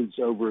smooths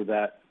over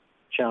that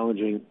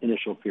challenging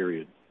initial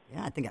period.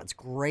 Yeah, I think that's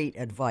great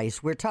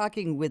advice. We're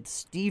talking with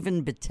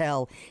Stephen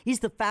Battelle.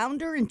 He's the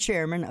founder and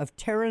chairman of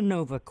Terra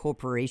Nova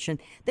Corporation.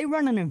 They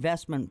run an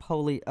investment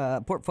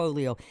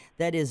portfolio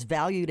that is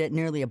valued at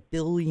nearly $1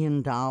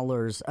 billion.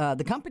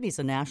 The company's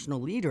a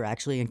national leader,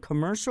 actually, in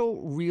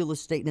commercial real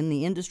estate, in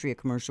the industry of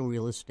commercial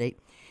real estate.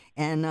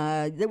 And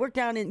you work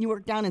down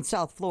in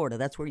South Florida.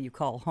 That's where you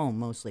call home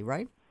mostly,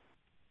 right?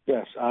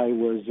 Yes, I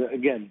was,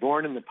 again,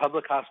 born in the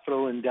public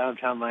hospital in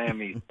downtown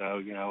Miami.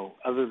 So,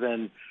 other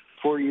than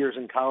 4 years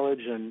in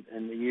college and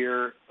a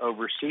year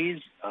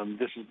overseas,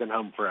 this has been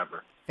home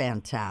forever.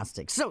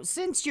 Fantastic. So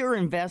since you're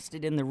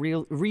invested in the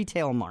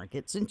retail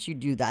market, since you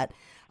do that,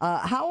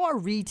 how are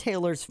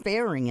retailers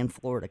faring in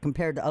Florida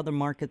compared to other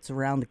markets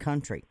around the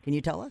country? Can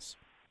you tell us?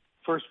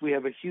 First, we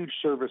have a huge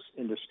service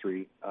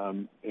industry.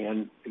 And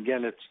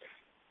again, it's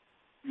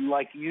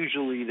like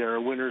usually there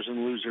are winners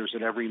and losers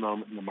at every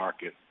moment in the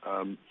market.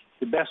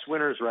 The best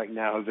winners right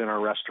now have been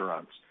our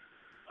restaurants.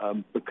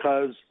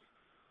 Because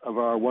of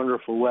our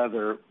wonderful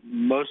weather,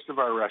 most of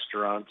our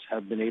restaurants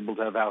have been able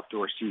to have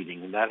outdoor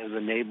seating, and that has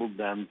enabled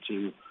them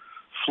to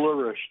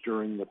flourish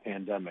during the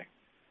pandemic.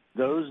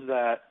 Those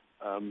that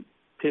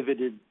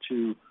pivoted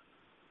to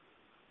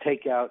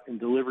takeout and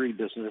delivery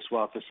business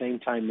while at the same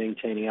time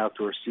maintaining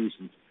outdoor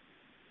seating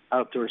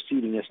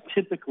has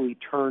typically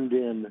turned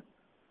in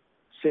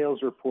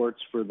sales reports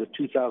for the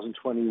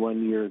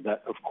 2021 year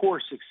that, of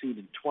course,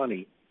 exceeded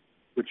 20,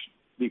 which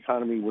the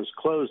economy was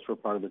closed for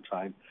part of the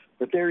time,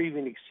 but they're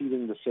even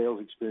exceeding the sales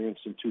experience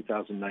in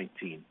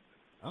 2019.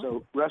 Oh.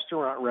 So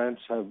restaurant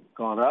rents have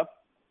gone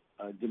up.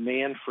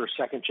 Demand for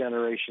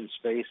second-generation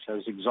space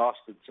has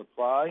exhausted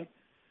supply,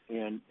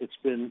 and it's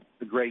been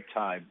a great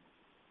time.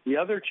 The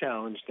other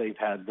challenge they've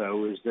had,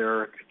 though, is there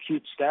are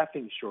acute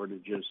staffing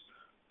shortages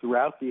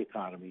throughout the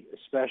economy,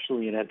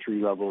 especially in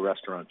entry-level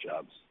restaurant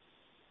jobs.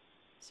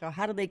 So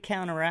how do they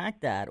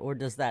counteract that, or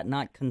does that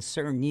not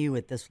concern you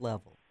at this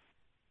level?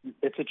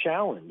 It's a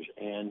challenge,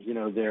 and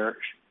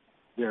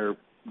they're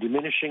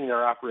diminishing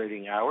their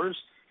operating hours.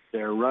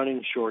 They're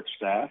running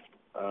short-staffed.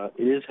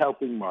 It is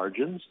helping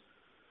margins,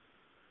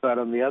 but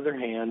on the other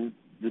hand,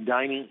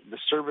 the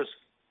service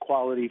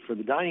quality for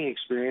the dining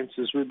experience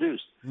is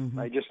reduced. Mm-hmm.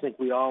 I just think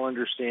we all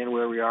understand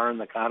where we are in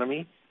the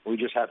economy. We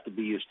just have to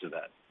be used to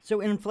that. So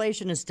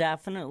inflation is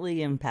definitely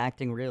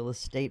impacting real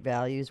estate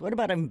values. What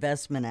about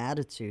investment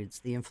attitudes?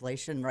 The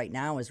inflation right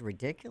now is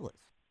ridiculous.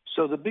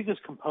 So the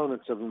biggest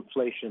components of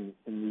inflation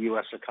in the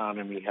U.S.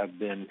 economy have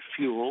been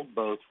fuel,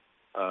 both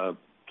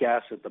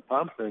gas at the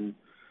pump and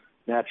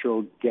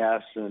natural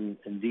gas and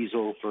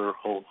diesel for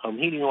home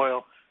heating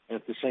oil, and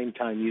at the same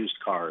time used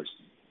cars.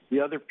 The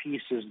other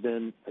piece has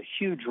been a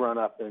huge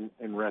run-up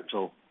in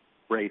rental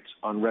rates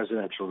on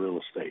residential real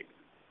estate.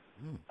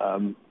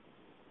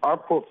 Our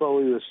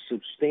portfolio is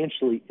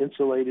substantially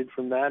insulated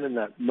from that in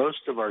that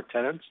most of our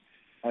tenants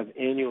have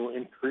annual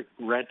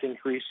rent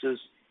increases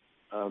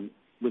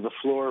with a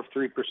floor of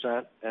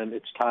 3%, and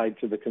it's tied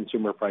to the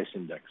Consumer Price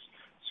Index.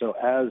 So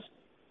as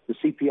the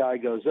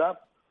CPI goes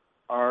up,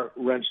 our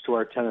rents to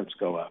our tenants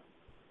go up.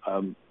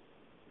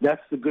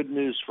 That's the good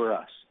news for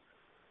us.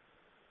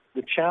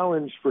 The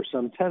challenge for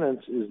some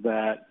tenants is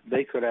that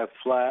they could have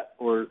flat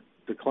or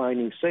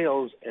declining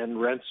sales, and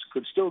rents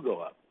could still go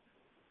up.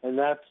 And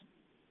that's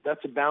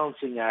a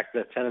balancing act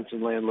that tenants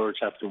and landlords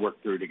have to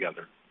work through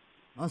together.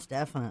 Most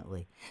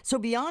definitely. So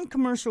beyond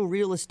commercial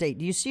real estate,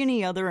 do you see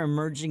any other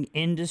emerging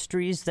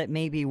industries that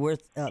may be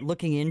worth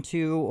looking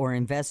into or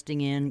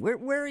investing in?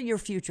 Where are your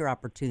future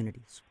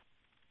opportunities?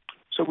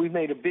 So we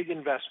made a big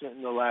investment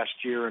in the last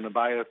year in a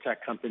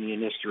biotech company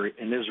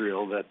in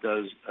Israel that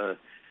does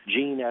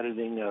gene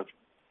editing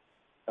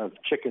of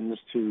chickens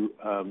to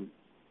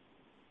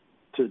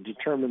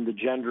determine the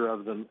gender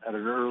of them at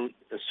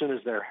as soon as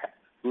they're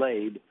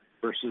laid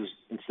versus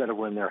instead of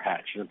when they're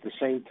hatched. And at the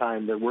same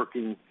time, they're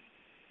working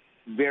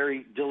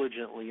very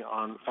diligently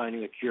on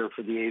finding a cure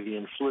for the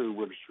avian flu,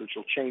 which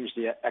will change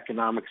the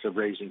economics of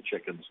raising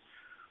chickens.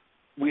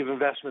 We have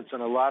investments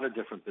in a lot of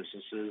different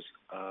businesses.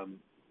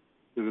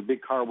 We have a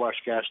big car wash,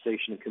 gas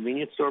station, and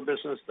convenience store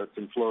business that's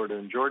in Florida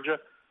and Georgia.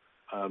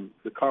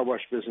 The car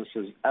wash business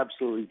has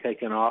absolutely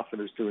taken off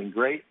and is doing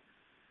great.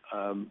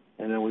 And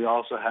then we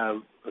also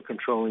have a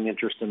controlling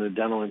interest in a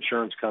dental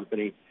insurance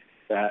company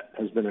that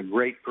has been a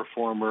great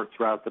performer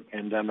throughout the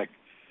pandemic,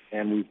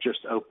 and we've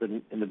just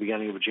opened in the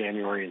beginning of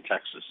January in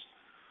Texas.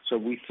 So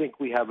we think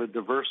we have a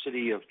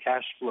diversity of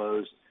cash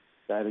flows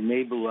that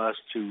enable us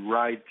to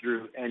ride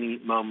through any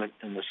moment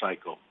in the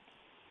cycle.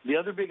 The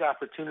other big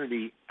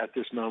opportunity at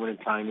this moment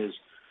in time is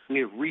we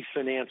have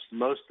refinanced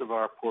most of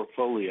our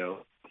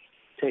portfolio,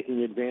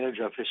 taking advantage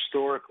of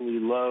historically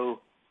low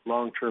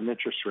long-term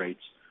interest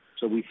rates.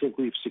 So we think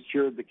we've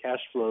secured the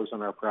cash flows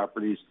on our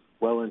properties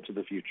well into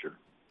the future.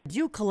 Do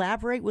you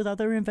collaborate with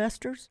other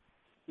investors?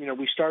 You know,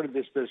 we started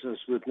this business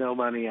with no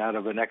money out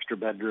of an extra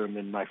bedroom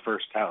in my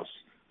first house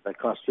that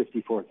cost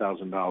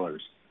 $54,000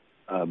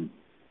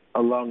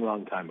 a long,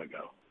 long time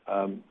ago.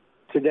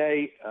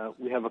 Today,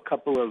 we have a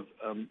couple of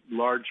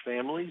large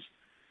families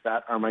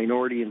that are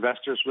minority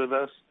investors with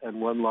us and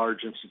one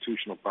large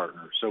institutional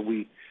partner. So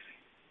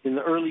in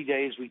the early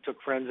days, we took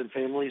friends and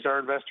families, our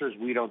investors.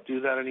 We don't do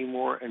that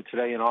anymore. And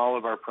today, in all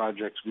of our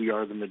projects, we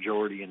are the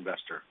majority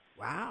investor.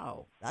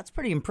 Wow, that's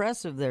pretty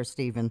impressive there,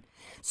 Stephen.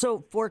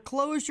 So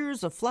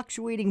foreclosures, a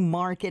fluctuating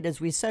market,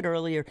 as we said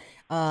earlier,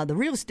 the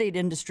real estate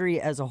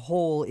industry as a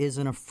whole is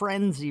in a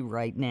frenzy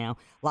right now.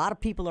 A lot of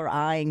people are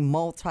eyeing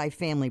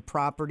multifamily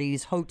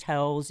properties,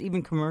 hotels,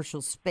 even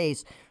commercial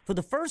space for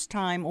the first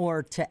time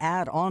or to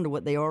add on to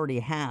what they already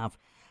have.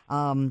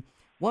 One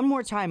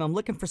more time, I'm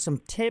looking for some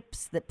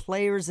tips that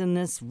players in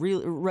this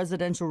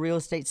residential real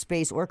estate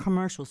space or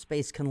commercial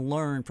space can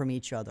learn from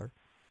each other.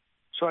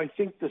 So I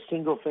think the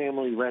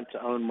single-family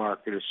rent-to-own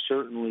market is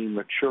certainly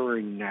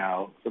maturing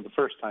now for the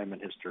first time in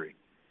history.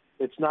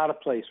 It's not a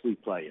place we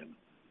play in.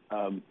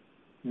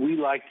 We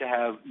like to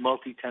have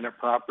multi-tenant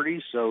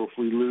properties, so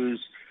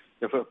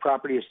if a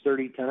property has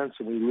 30 tenants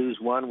and we lose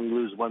one, we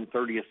lose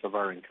 1/30 of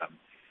our income.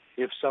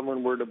 If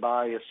someone were to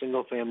buy a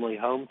single-family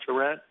home to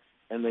rent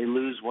and they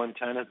lose one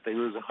tenant, they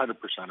lose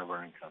 100% of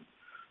our income.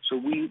 So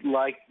we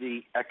like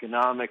the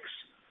economics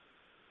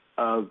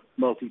of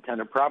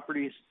multi-tenant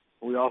properties.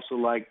 We also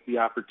like the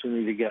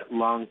opportunity to get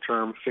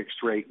long-term,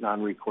 fixed-rate,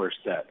 non-recourse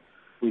debt.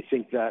 We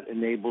think that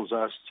enables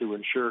us to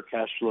ensure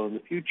cash flow in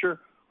the future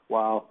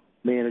while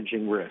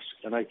managing risk.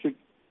 And I think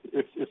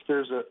if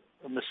there's a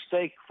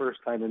mistake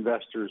first-time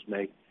investors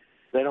make,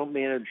 they don't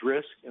manage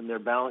risk in their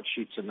balance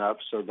sheets enough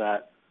so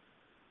that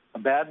a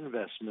bad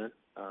investment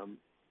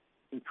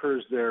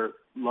incurs their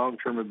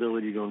long-term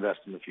ability to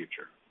invest in the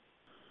future.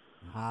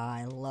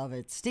 I love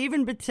it.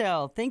 Stephen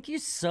Battelle, thank you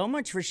so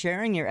much for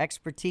sharing your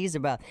expertise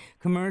about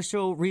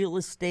commercial real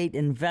estate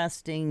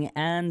investing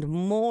and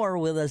more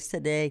with us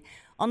today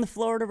on the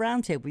Florida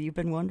Roundtable. You've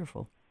been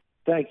wonderful.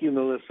 Thank you,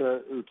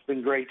 Melissa. It's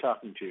been great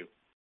talking to you.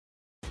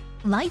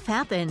 Life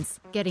happens.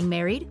 Getting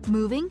married,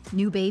 moving,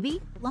 new baby,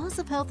 loss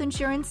of health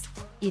insurance.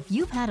 If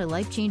you've had a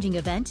life-changing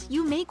event,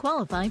 you may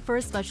qualify for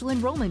a special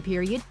enrollment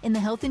period in the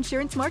health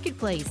insurance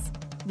marketplace.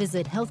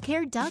 Visit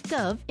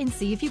healthcare.gov and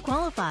see if you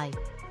qualify.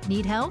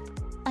 Need help?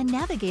 A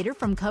navigator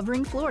from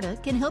Covering Florida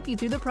can help you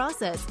through the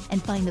process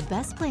and find the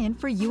best plan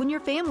for you and your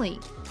family.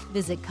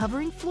 Visit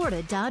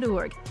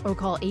coveringflorida.org or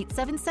call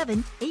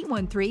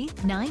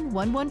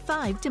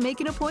 877-813-9115 to make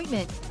an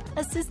appointment.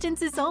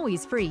 Assistance is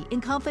always free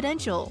and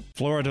confidential.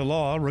 Florida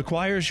law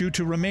requires you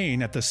to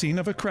remain at the scene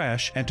of a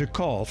crash and to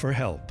call for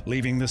help.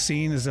 Leaving the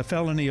scene is a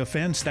felony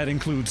offense that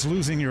includes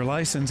losing your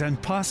license and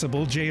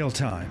possible jail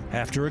time.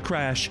 After a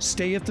crash,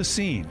 stay at the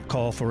scene,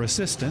 call for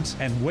assistance,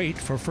 and wait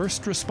for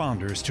first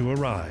responders to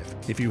arrive.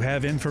 If you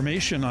have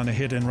information on a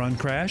hit-and-run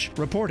crash,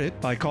 report it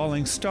by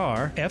calling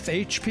STAR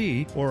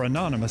FHP or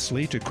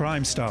anonymously to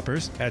Crime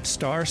Stoppers at **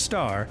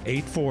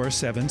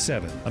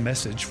 8477. A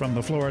message from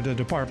the Florida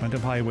Department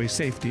of Highway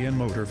Safety and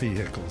Motor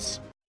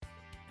Vehicles.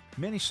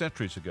 Many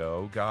centuries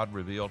ago, God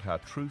revealed how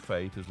true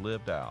faith is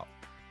lived out.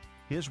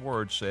 His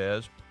word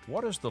says,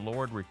 "What does the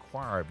Lord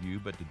require of you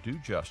but to do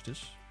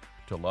justice,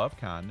 to love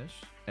kindness,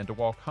 and to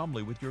walk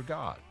humbly with your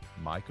God?"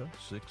 Micah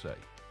 6:8.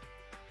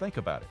 Think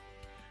about it.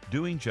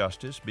 Doing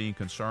justice, being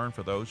concerned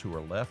for those who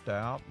are left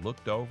out,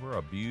 looked over,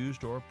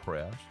 abused, or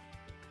oppressed.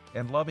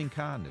 And loving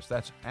kindness,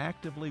 that's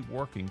actively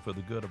working for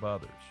the good of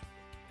others.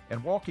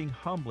 And walking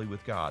humbly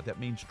with God, that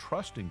means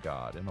trusting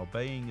God and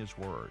obeying His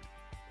Word.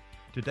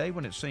 Today,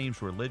 when it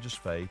seems religious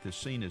faith is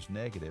seen as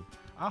negative,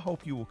 I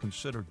hope you will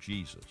consider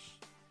Jesus.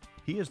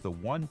 He is the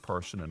one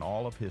person in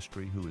all of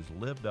history who has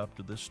lived up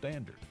to this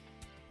standard.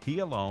 He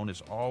alone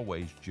is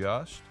always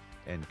just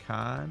and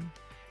kind,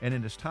 and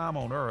in His time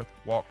on earth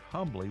walked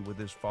humbly with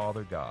His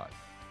Father God.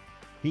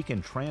 He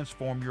can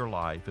transform your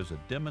life as a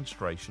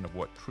demonstration of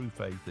what true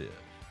faith is.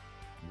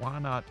 Why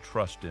not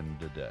trust Him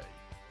today?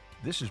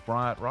 This is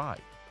Bryant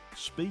Wright,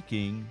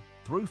 speaking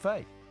through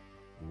faith,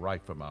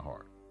 right from my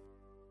heart.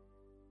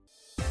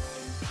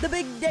 The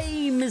big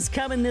game is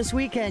coming this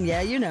weekend.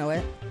 Yeah, you know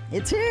it.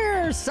 It's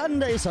here.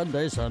 Sunday,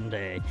 Sunday,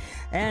 Sunday.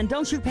 And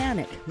don't you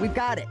panic. We've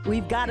got it.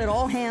 We've got it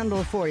all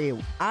handled for you.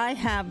 I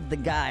have the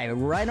guy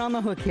right on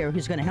the hook here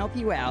who's going to help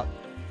you out.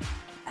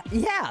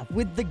 Yeah,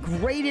 with the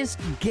greatest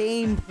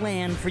game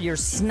plan for your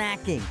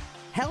snacking.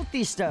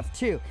 Healthy stuff,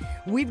 too.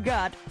 We've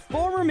got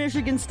former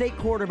Michigan State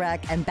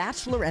quarterback and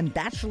Bachelor and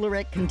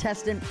Bachelorette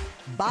contestant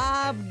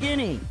Bob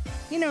Guiney.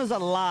 He knows a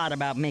lot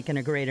about making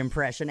a great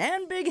impression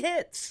and big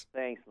hits.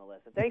 Thanks,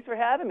 Melissa. Thanks for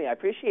having me. I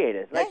appreciate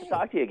it. It's nice to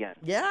talk to you again.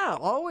 Yeah,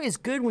 always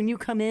good when you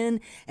come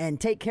in and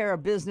take care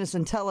of business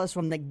and tell us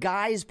from the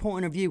guy's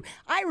point of view.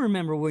 I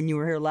remember when you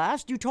were here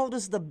last, you told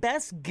us the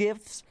best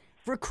gifts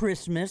for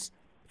Christmas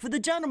for the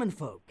gentleman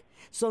folk.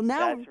 So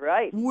now That's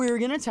right. We're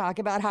going to talk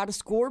about how to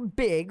score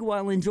big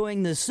while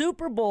enjoying the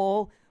Super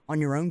Bowl on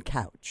your own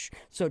couch.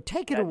 So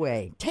take it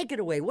away. Take it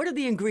away. What are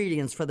the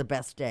ingredients for the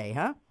best day,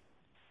 huh?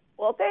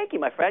 Well, thank you,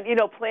 my friend. You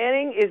know,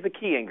 planning is the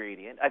key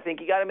ingredient. I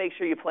think you got to make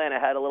sure you plan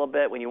ahead a little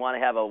bit when you want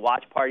to have a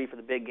watch party for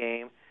the big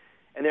game.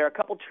 And there are a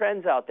couple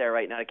trends out there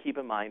right now to keep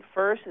in mind.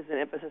 First is an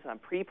emphasis on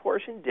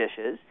pre-portioned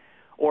dishes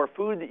or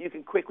food that you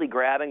can quickly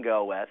grab and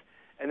go with.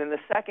 And then the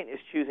second is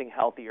choosing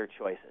healthier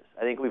choices.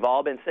 I think we've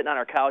all been sitting on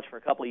our couch for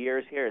a couple of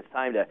years here. It's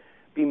time to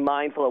be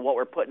mindful of what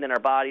we're putting in our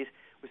bodies.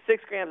 With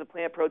 6 grams of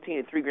plant protein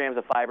and 3 grams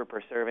of fiber per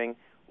serving,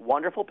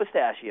 wonderful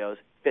pistachios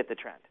fit the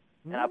trend.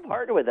 And I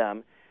partner with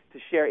them to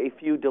share a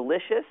few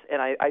delicious,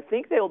 and I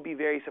think they will be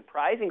very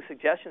surprising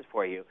suggestions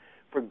for you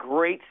for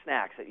great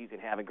snacks that you can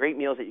have and great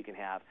meals that you can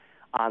have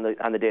on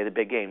the day of the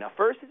big game. Now,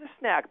 first is a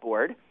snack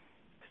board.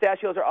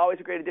 Pistachios are always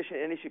a great addition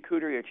to any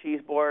charcuterie or cheese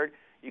board.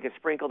 You can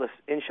sprinkle the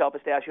in-shell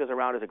pistachios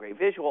around as a great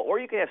visual, or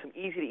you can have some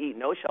easy-to-eat,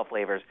 no-shell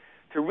flavors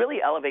to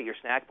really elevate your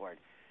snack board.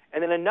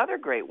 And then another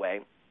great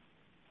way,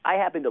 I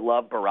happen to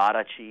love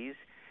burrata cheese,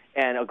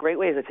 and a great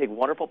way is to take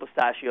wonderful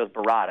pistachios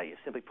burrata. You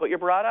simply put your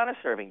burrata on a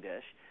serving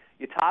dish,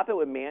 you top it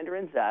with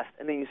mandarin zest,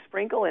 and then you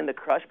sprinkle in the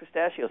crushed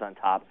pistachios on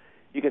top.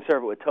 You can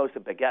serve it with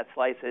toasted baguette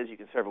slices. You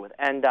can serve it with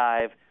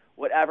endive,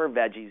 whatever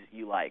veggies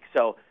you like.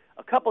 So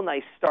a couple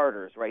nice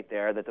starters right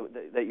there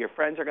that your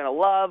friends are going to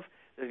love.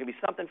 There's going to be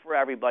something for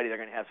everybody. They're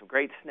going to have some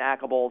great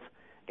snackables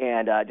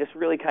and just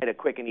really kind of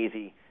quick and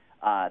easy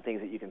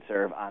things that you can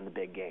serve on the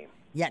big game.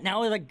 Yeah,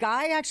 now, are the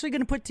guy actually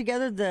going to put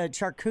together the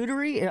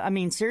charcuterie? I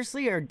mean,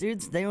 seriously, are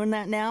dudes doing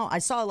that now? I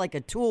saw like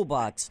a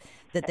toolbox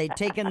that they'd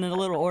taken the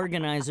little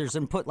organizers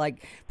and put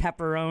like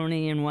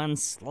pepperoni in one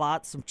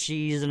slot, some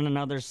cheese in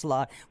another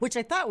slot, which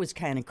I thought was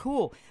kind of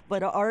cool.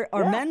 But are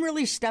men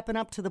really stepping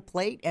up to the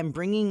plate and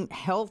bringing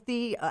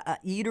healthy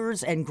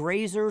eaters and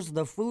grazers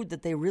the food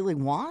that they really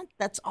want?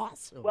 That's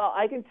awesome. Well,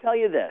 I can tell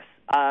you this.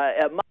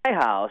 At my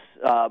house,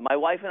 my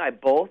wife and I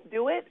both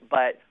do it,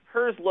 but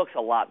hers looks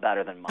a lot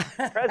better than mine.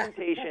 The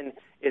presentation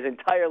is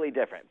entirely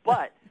different,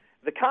 but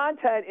the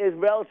content is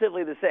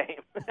relatively the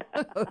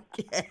same.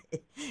 Okay.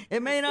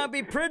 It may not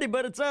be pretty,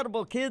 but it's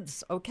edible,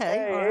 kids. Okay.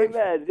 Hey, all right.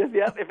 amen. Just,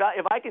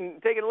 if I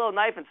can take a little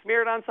knife and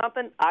smear it on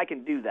something, I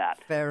can do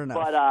that. Fair enough.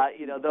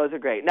 But, those are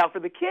great. Now, for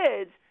the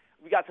kids,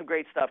 we got some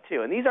great stuff,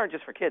 too. And these aren't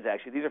just for kids,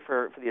 actually. These are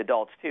for the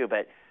adults, too.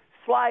 But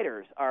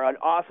sliders are an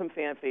awesome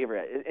fan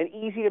favorite and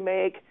easy to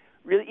make,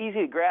 really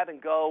easy to grab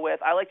and go with.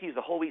 I like to use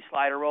the whole wheat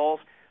slider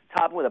rolls.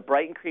 Top them with a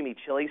bright and creamy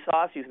chili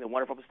sauce using the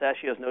wonderful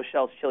pistachios, no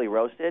shells, chili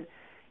roasted.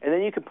 And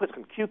then you can put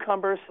some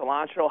cucumbers,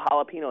 cilantro,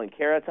 jalapeno, and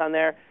carrots on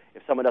there.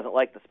 If someone doesn't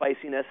like the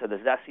spiciness or the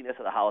zestiness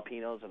of the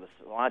jalapenos or the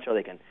cilantro,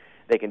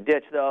 they can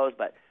ditch those.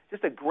 But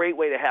just a great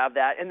way to have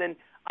that. And then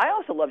I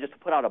also love just to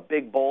put out a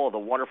big bowl of the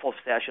wonderful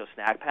pistachio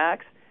snack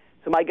packs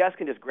so my guests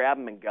can just grab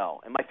them and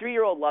go. And my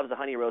 3-year-old loves the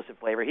honey roasted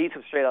flavor. He eats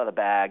them straight out of the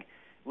bag,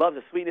 loves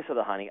the sweetness of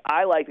the honey.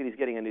 I like that he's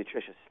getting a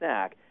nutritious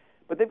snack.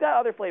 But they've got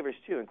other flavors,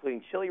 too,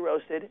 including chili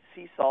roasted,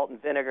 sea salt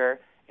and vinegar,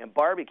 and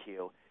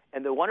barbecue.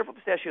 And the wonderful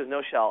pistachios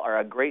no shell are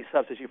a great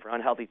substitute for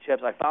unhealthy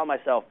chips. I found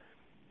myself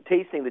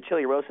tasting the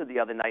chili roasted the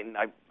other night, and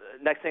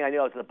next thing I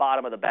know, it's at the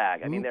bottom of the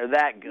bag. I mean, they're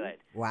that good.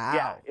 Wow.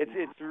 Yeah,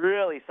 it's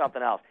really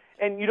something else.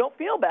 And you don't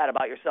feel bad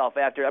about yourself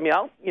after. I mean,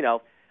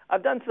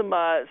 I've done some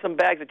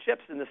bags of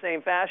chips in the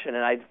same fashion,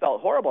 and I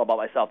felt horrible about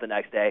myself the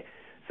next day.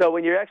 So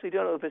when you're actually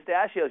doing it with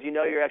pistachios, you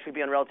know you're actually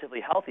being relatively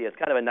healthy. It's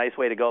kind of a nice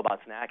way to go about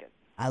snacking.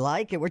 I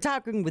like it. We're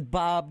talking with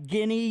Bob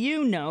Guiney.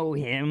 You know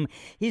him.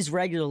 He's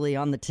regularly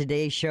on the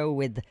Today Show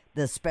with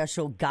the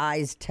special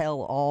Guys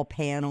Tell All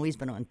panel. He's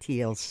been on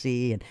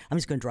TLC, and I'm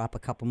just going to drop a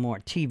couple more.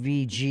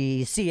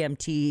 TVG,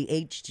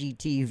 CMT,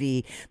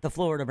 HGTV, the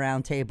Florida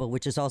Roundtable,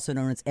 which is also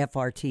known as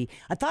FRT.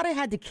 I thought I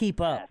had to keep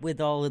up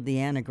with all of the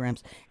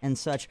anagrams and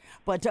such.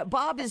 But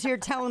Bob is here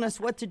telling us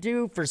what to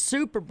do for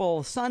Super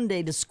Bowl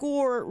Sunday to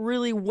score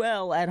really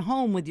well at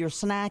home with your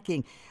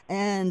snacking.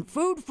 And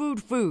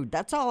food.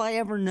 That's all I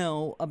ever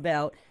know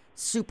about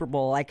Super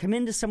Bowl. I come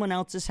into someone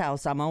else's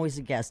house. I'm always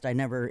a guest. I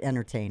never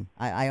entertain.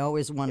 I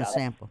always want to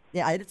sample.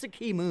 Yeah, it's a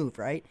key move,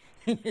 right?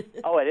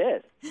 Oh, it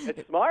is.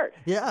 It's smart.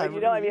 Yeah.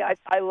 But,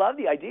 I love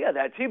the idea of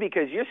that, too,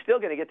 because you're still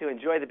going to get to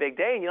enjoy the big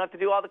day, and you don't have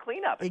to do all the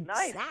cleanup. It's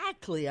nice.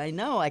 Exactly. I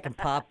know. I can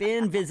pop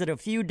in, visit a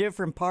few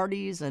different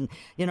parties, and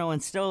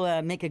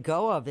still make a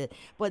go of it.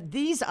 But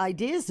these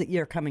ideas that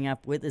you're coming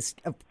up with,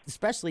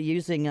 especially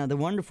using the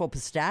wonderful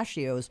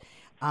pistachios,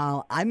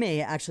 I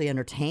may actually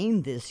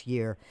entertain this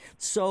year.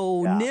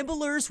 So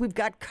nibblers, we've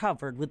got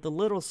covered with the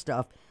little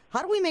stuff.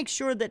 How do we make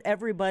sure that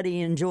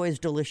everybody enjoys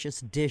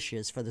delicious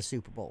dishes for the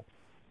Super Bowl?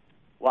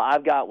 Well,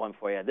 I've got one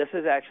for you. This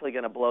is actually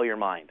going to blow your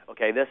mind.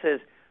 Okay, this is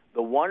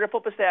the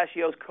wonderful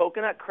pistachios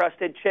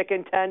coconut-crusted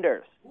chicken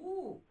tenders.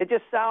 Ooh. It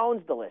just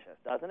sounds delicious,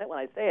 doesn't it, when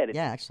I say it? It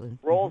actually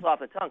rolls off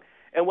the tongue.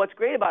 And what's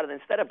great about it,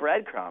 instead of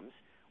breadcrumbs,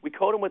 we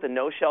coat them with a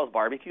no-shells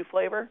barbecue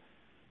flavor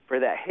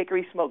for that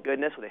hickory smoke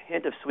goodness with a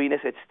hint of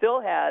sweetness.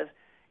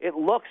 It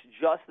looks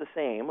just the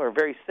same, or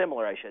very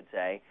similar, I should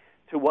say,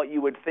 to what you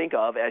would think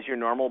of as your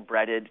normal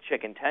breaded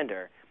chicken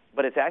tender,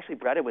 but it's actually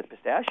breaded with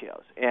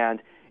pistachios.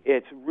 And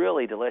it's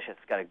really delicious.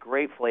 It's got a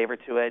great flavor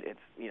to it. It's,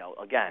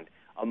 again,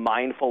 a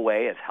mindful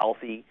way. It's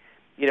healthy.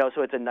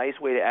 So it's a nice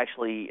way to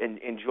actually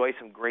enjoy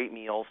some great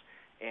meals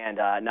and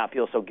not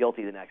feel so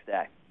guilty the next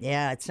day.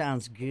 Yeah, it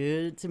sounds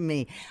good to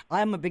me.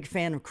 I'm a big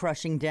fan of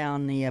crushing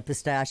down the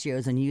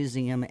pistachios and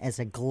using them as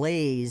a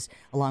glaze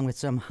along with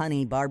some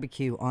honey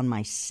barbecue on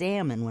my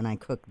salmon when I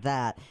cook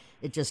that.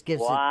 It just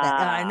gives it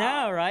that, I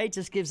know, right?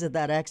 Just gives it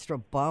that extra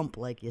bump,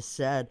 like you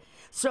said.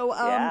 So,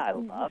 yeah, I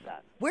love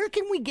that. Where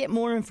can we get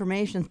more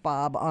information,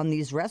 Bob, on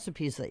these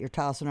recipes that you're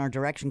tossing our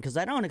direction? Because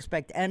I don't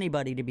expect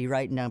anybody to be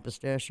writing down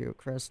pistachio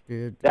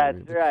crusted.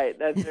 That's right.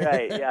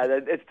 Yeah,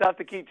 it's tough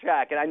to keep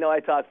track, and I know I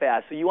talk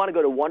fast. So you want to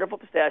go to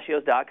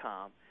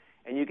wonderfulpistachios.com,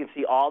 and you can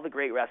see all the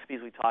great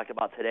recipes we talked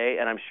about today,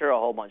 and I'm sure a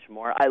whole bunch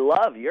more. I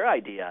love your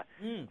idea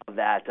of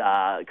that,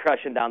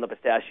 crushing down the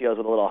pistachios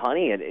with a little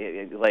honey.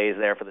 It lays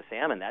there for the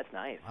salmon. That's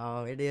nice.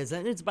 Oh, it is.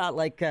 And it's about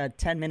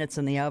 10 minutes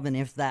in the oven,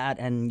 if that,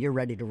 and you're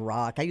ready to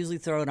rock. I usually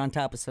throw it on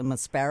top of some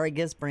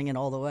asparagus, bring it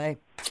all the way.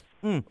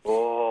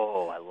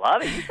 Oh, I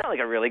love it. You sound like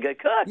a really good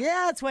cook.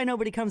 Yeah, that's why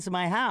nobody comes to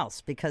my house,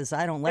 because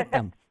I don't let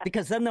them.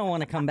 Because then they'll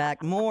want to come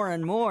back more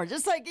and more.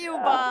 Just like you,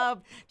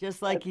 Bob.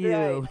 Just like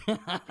you.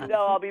 Right.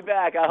 I'll be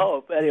back, I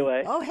hope,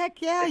 anyway. Oh, heck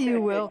yeah,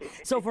 you will.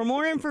 So for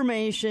more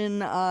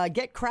information,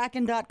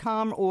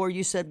 getkraken.com, or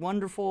you said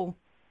wonderful...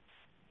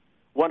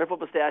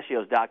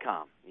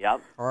 wonderfulpistachios.com.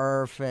 Yep.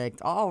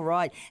 Perfect. All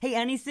right. Hey,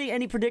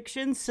 any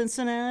predictions?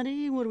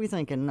 Cincinnati? What are we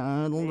thinking?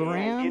 The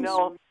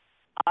Rams?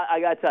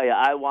 I got to tell you,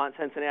 I want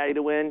Cincinnati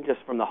to win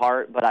just from the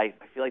heart, but I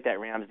feel like that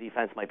Rams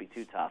defense might be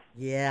too tough.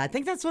 Yeah, I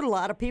think that's what a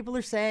lot of people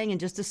are saying. And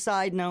just a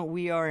side note,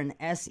 we are an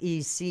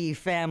SEC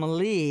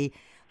family.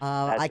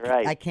 That's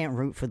right. I can't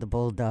root for the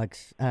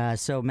Bulldogs.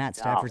 So Matt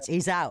Stafford,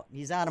 he's out.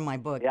 He's out of my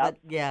book. Yep. But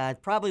yeah,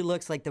 it probably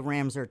looks like the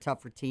Rams are a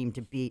tougher team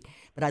to beat.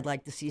 But I'd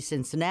like to see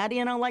Cincinnati,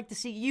 and I'd like to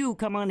see you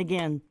come on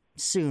again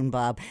soon,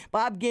 Bob.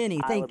 Bob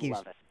Guiney, thank you.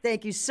 Love it.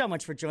 Thank you so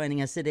much for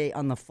joining us today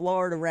on the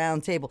Florida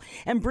Roundtable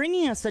and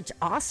bringing us such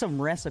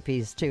awesome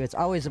recipes, too. It's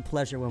always a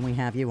pleasure when we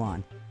have you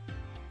on.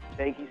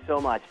 Thank you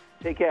so much.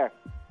 Take care.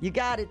 You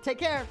got it. Take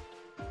care.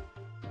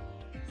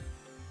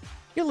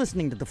 You're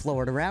listening to the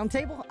Florida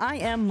Roundtable. I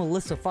am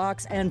Melissa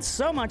Fox, and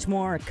so much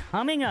more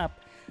coming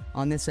up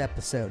on this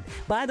episode.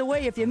 By the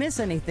way, if you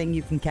miss anything,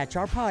 you can catch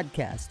our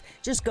podcast.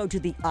 Just go to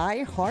the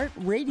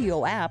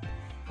iHeartRadio app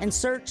and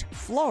search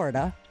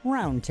Florida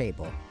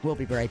Roundtable. We'll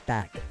be right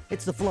back.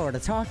 It's the Florida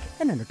Talk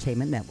and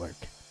Entertainment Network.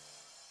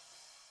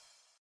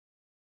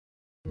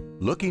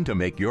 Looking to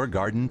make your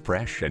garden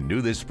fresh and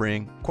new this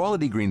spring?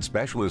 Quality Green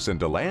Specialist in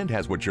DeLand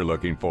has what you're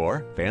looking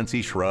for.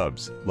 Fancy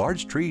shrubs,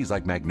 large trees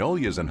like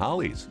magnolias and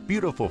hollies,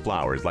 beautiful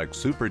flowers like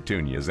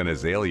supertunias and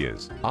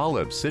azaleas,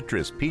 olives,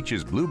 citrus,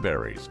 peaches,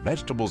 blueberries,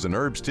 vegetables and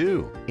herbs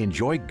too.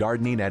 Enjoy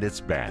gardening at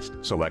its best.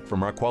 Select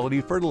from our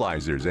quality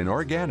fertilizers and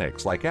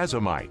organics like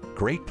Azomite.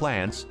 Great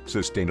plants,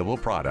 sustainable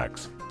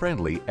products.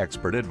 Friendly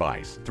expert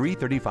advice.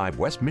 335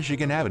 West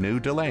Michigan Avenue,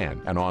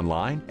 DeLand, and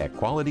online at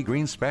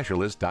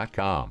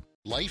qualitygreenspecialist.com.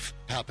 Life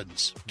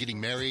happens.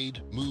 Getting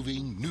married,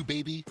 moving, new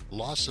baby,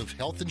 loss of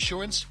health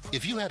insurance.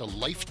 If you had a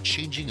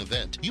life-changing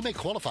event, you may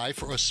qualify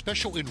for a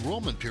special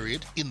enrollment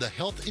period in the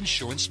health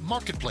insurance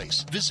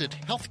marketplace. Visit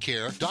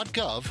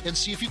healthcare.gov and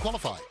see if you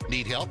qualify.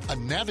 Need help? A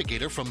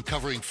navigator from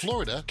Covering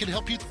Florida can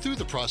help you through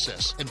the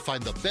process and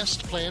find the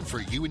best plan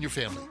for you and your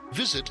family.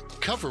 Visit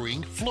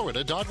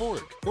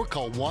coveringflorida.org or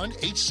call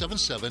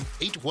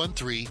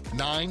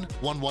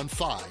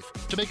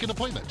 1-877-813-9115 to make an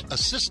appointment.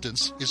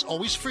 Assistance is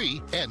always free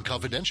and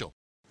confidential.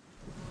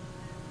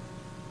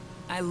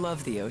 I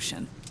love the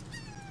ocean.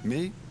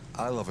 Me?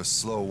 I love a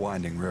slow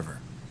winding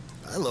river.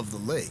 I love the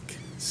lake.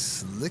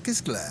 Slick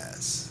as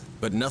glass.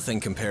 But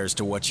nothing compares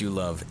to what you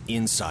love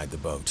inside the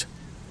boat.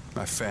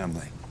 My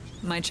family.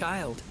 My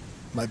child.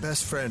 My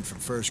best friend from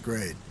first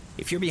grade.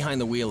 If you're behind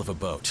the wheel of a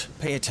boat,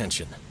 pay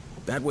attention.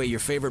 That way your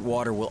favorite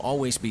water will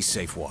always be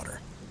safe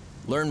water.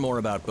 Learn more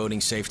about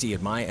boating safety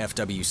at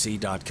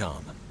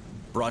myfwc.com.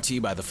 Brought to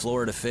you by the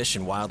Florida Fish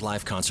and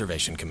Wildlife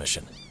Conservation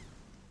Commission.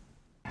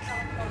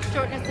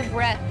 Shortness of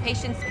breath,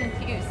 patient's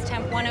confused,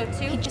 temp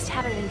 102. He just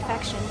had an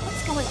infection.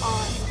 What's going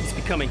on? He's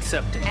becoming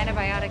septic.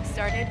 Antibiotics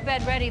started.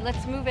 Bed ready,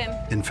 let's move him.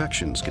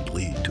 Infections can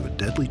lead to a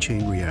deadly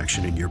chain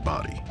reaction in your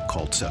body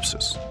called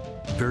sepsis.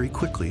 Very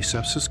quickly,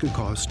 sepsis can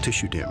cause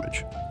tissue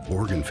damage,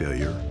 organ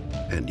failure,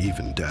 and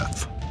even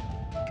death.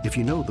 If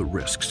you know the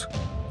risks,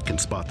 can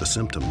spot the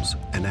symptoms,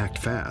 and act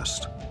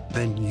fast,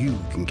 then you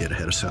can get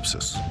ahead of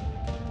sepsis.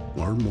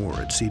 Learn more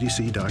at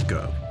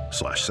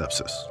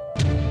cdc.gov/sepsis.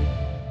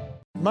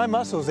 My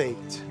muscles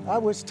ached. I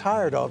was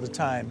tired all the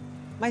time.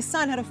 My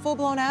son had a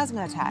full-blown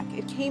asthma attack.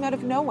 It came out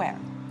of nowhere.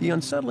 The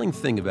unsettling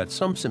thing about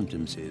some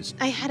symptoms is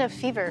I had a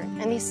fever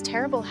and these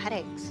terrible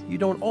headaches. you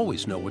don't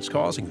always know what's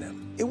causing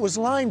them. It was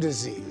Lyme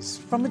disease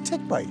from a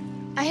tick bite.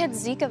 I had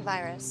Zika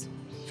virus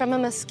from a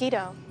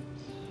mosquito.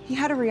 He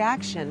had a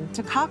reaction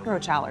to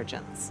cockroach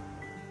allergens.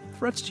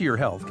 Threats to your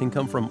health can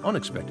come from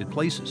unexpected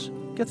places.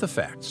 Get the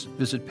facts.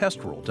 Visit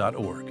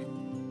pestworld.org.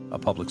 A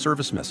public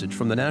service message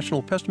from the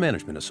National Pest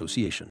Management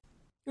Association.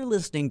 You're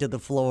listening to the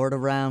Florida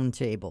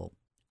Roundtable.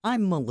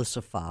 I'm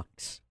Melissa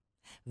Fox.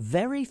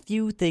 Very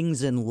few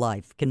things in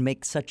life can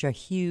make such a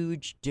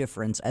huge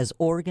difference as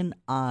organ,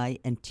 eye,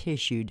 and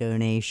tissue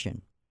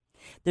donation.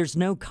 There's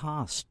no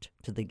cost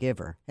to the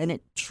giver, and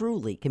it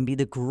truly can be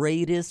the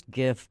greatest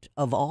gift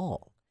of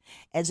all,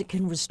 as it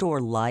can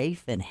restore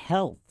life and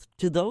health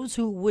to those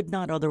who would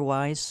not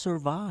otherwise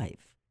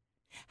survive.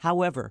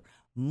 However,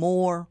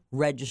 more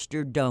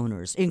registered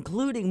donors,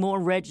 including more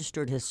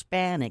registered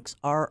Hispanics,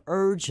 are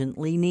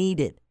urgently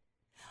needed.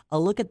 A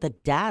look at the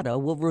data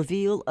will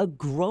reveal a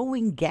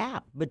growing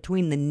gap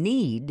between the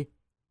need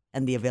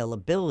and the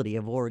availability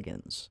of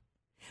organs.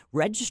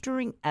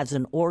 Registering as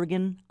an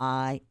organ,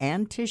 eye,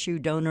 and tissue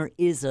donor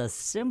is a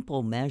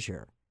simple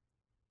measure,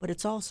 but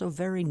it's also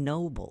very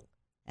noble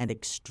and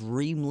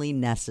extremely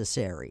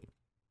necessary.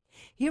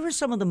 Here are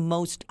some of the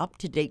most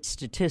up-to-date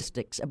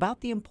statistics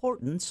about the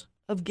importance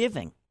of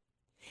giving.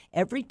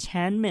 Every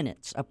 10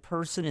 minutes, a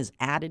person is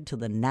added to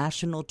the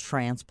National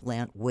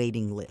Transplant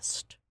Waiting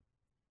List.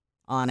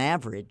 On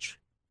average,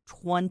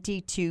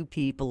 22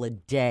 people a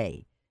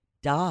day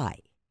die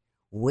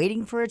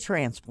waiting for a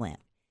transplant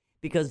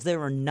because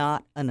there are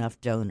not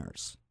enough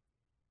donors.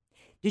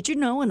 Did you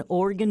know an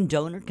organ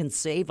donor can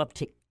save up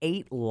to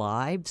 8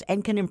 lives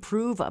and can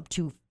improve up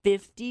to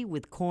 50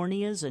 with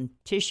corneas and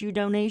tissue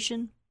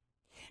donation?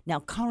 Now,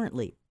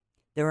 currently,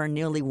 there are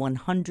nearly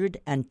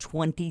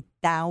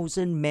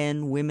 120,000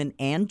 men, women,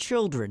 and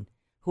children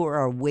who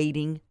are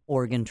awaiting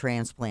organ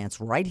transplants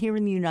right here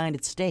in the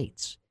United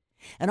States.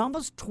 And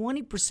almost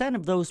 20%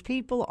 of those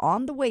people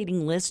on the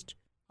waiting list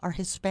are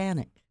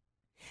Hispanic.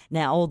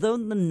 Now, although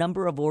the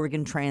number of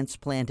organs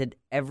transplanted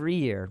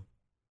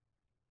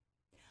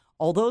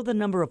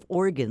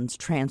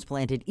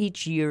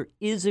each year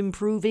is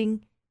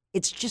improving,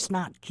 it's just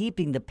not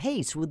keeping the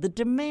pace with the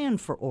demand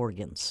for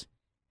organs.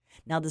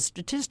 Now, the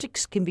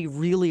statistics can be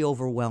really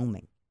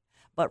overwhelming,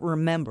 but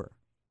remember,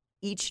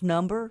 each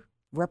number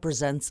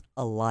represents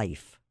a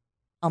life.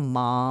 A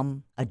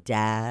mom, a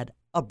dad,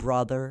 a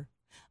brother,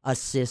 a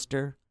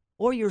sister,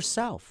 or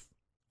yourself,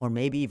 or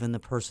maybe even the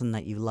person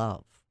that you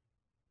love.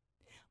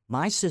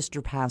 My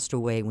sister passed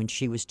away when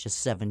she was just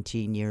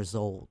 17 years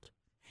old,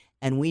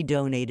 and we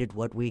donated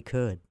what we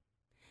could.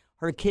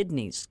 Her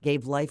kidneys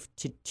gave life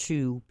to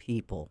 2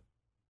 people.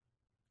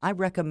 I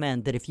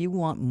recommend that if you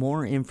want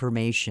more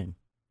information,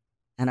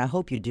 and I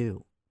hope you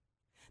do,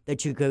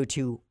 that you go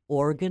to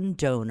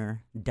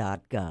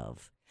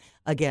organdonor.gov.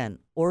 Again,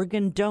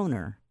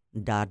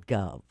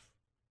 organdonor.gov.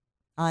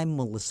 I'm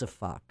Melissa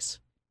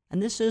Fox,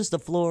 and this is the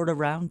Florida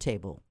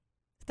Roundtable.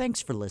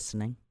 Thanks for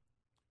listening.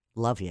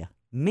 Love you.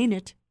 Mean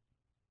it.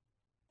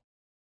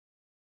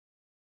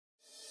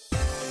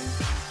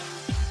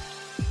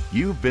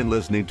 You've been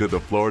listening to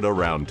the Florida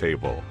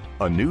Roundtable,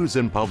 a news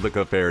and public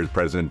affairs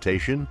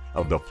presentation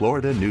of the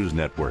Florida News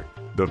Network.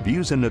 The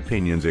views and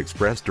opinions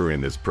expressed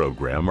during this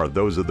program are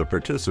those of the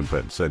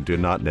participants and do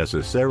not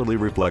necessarily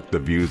reflect the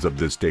views of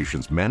this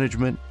station's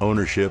management,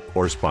 ownership,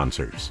 or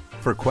sponsors.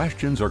 For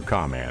questions or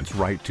comments,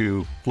 write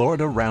to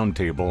Florida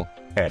Roundtable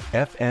at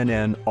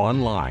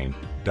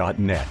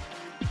fnnonline.net.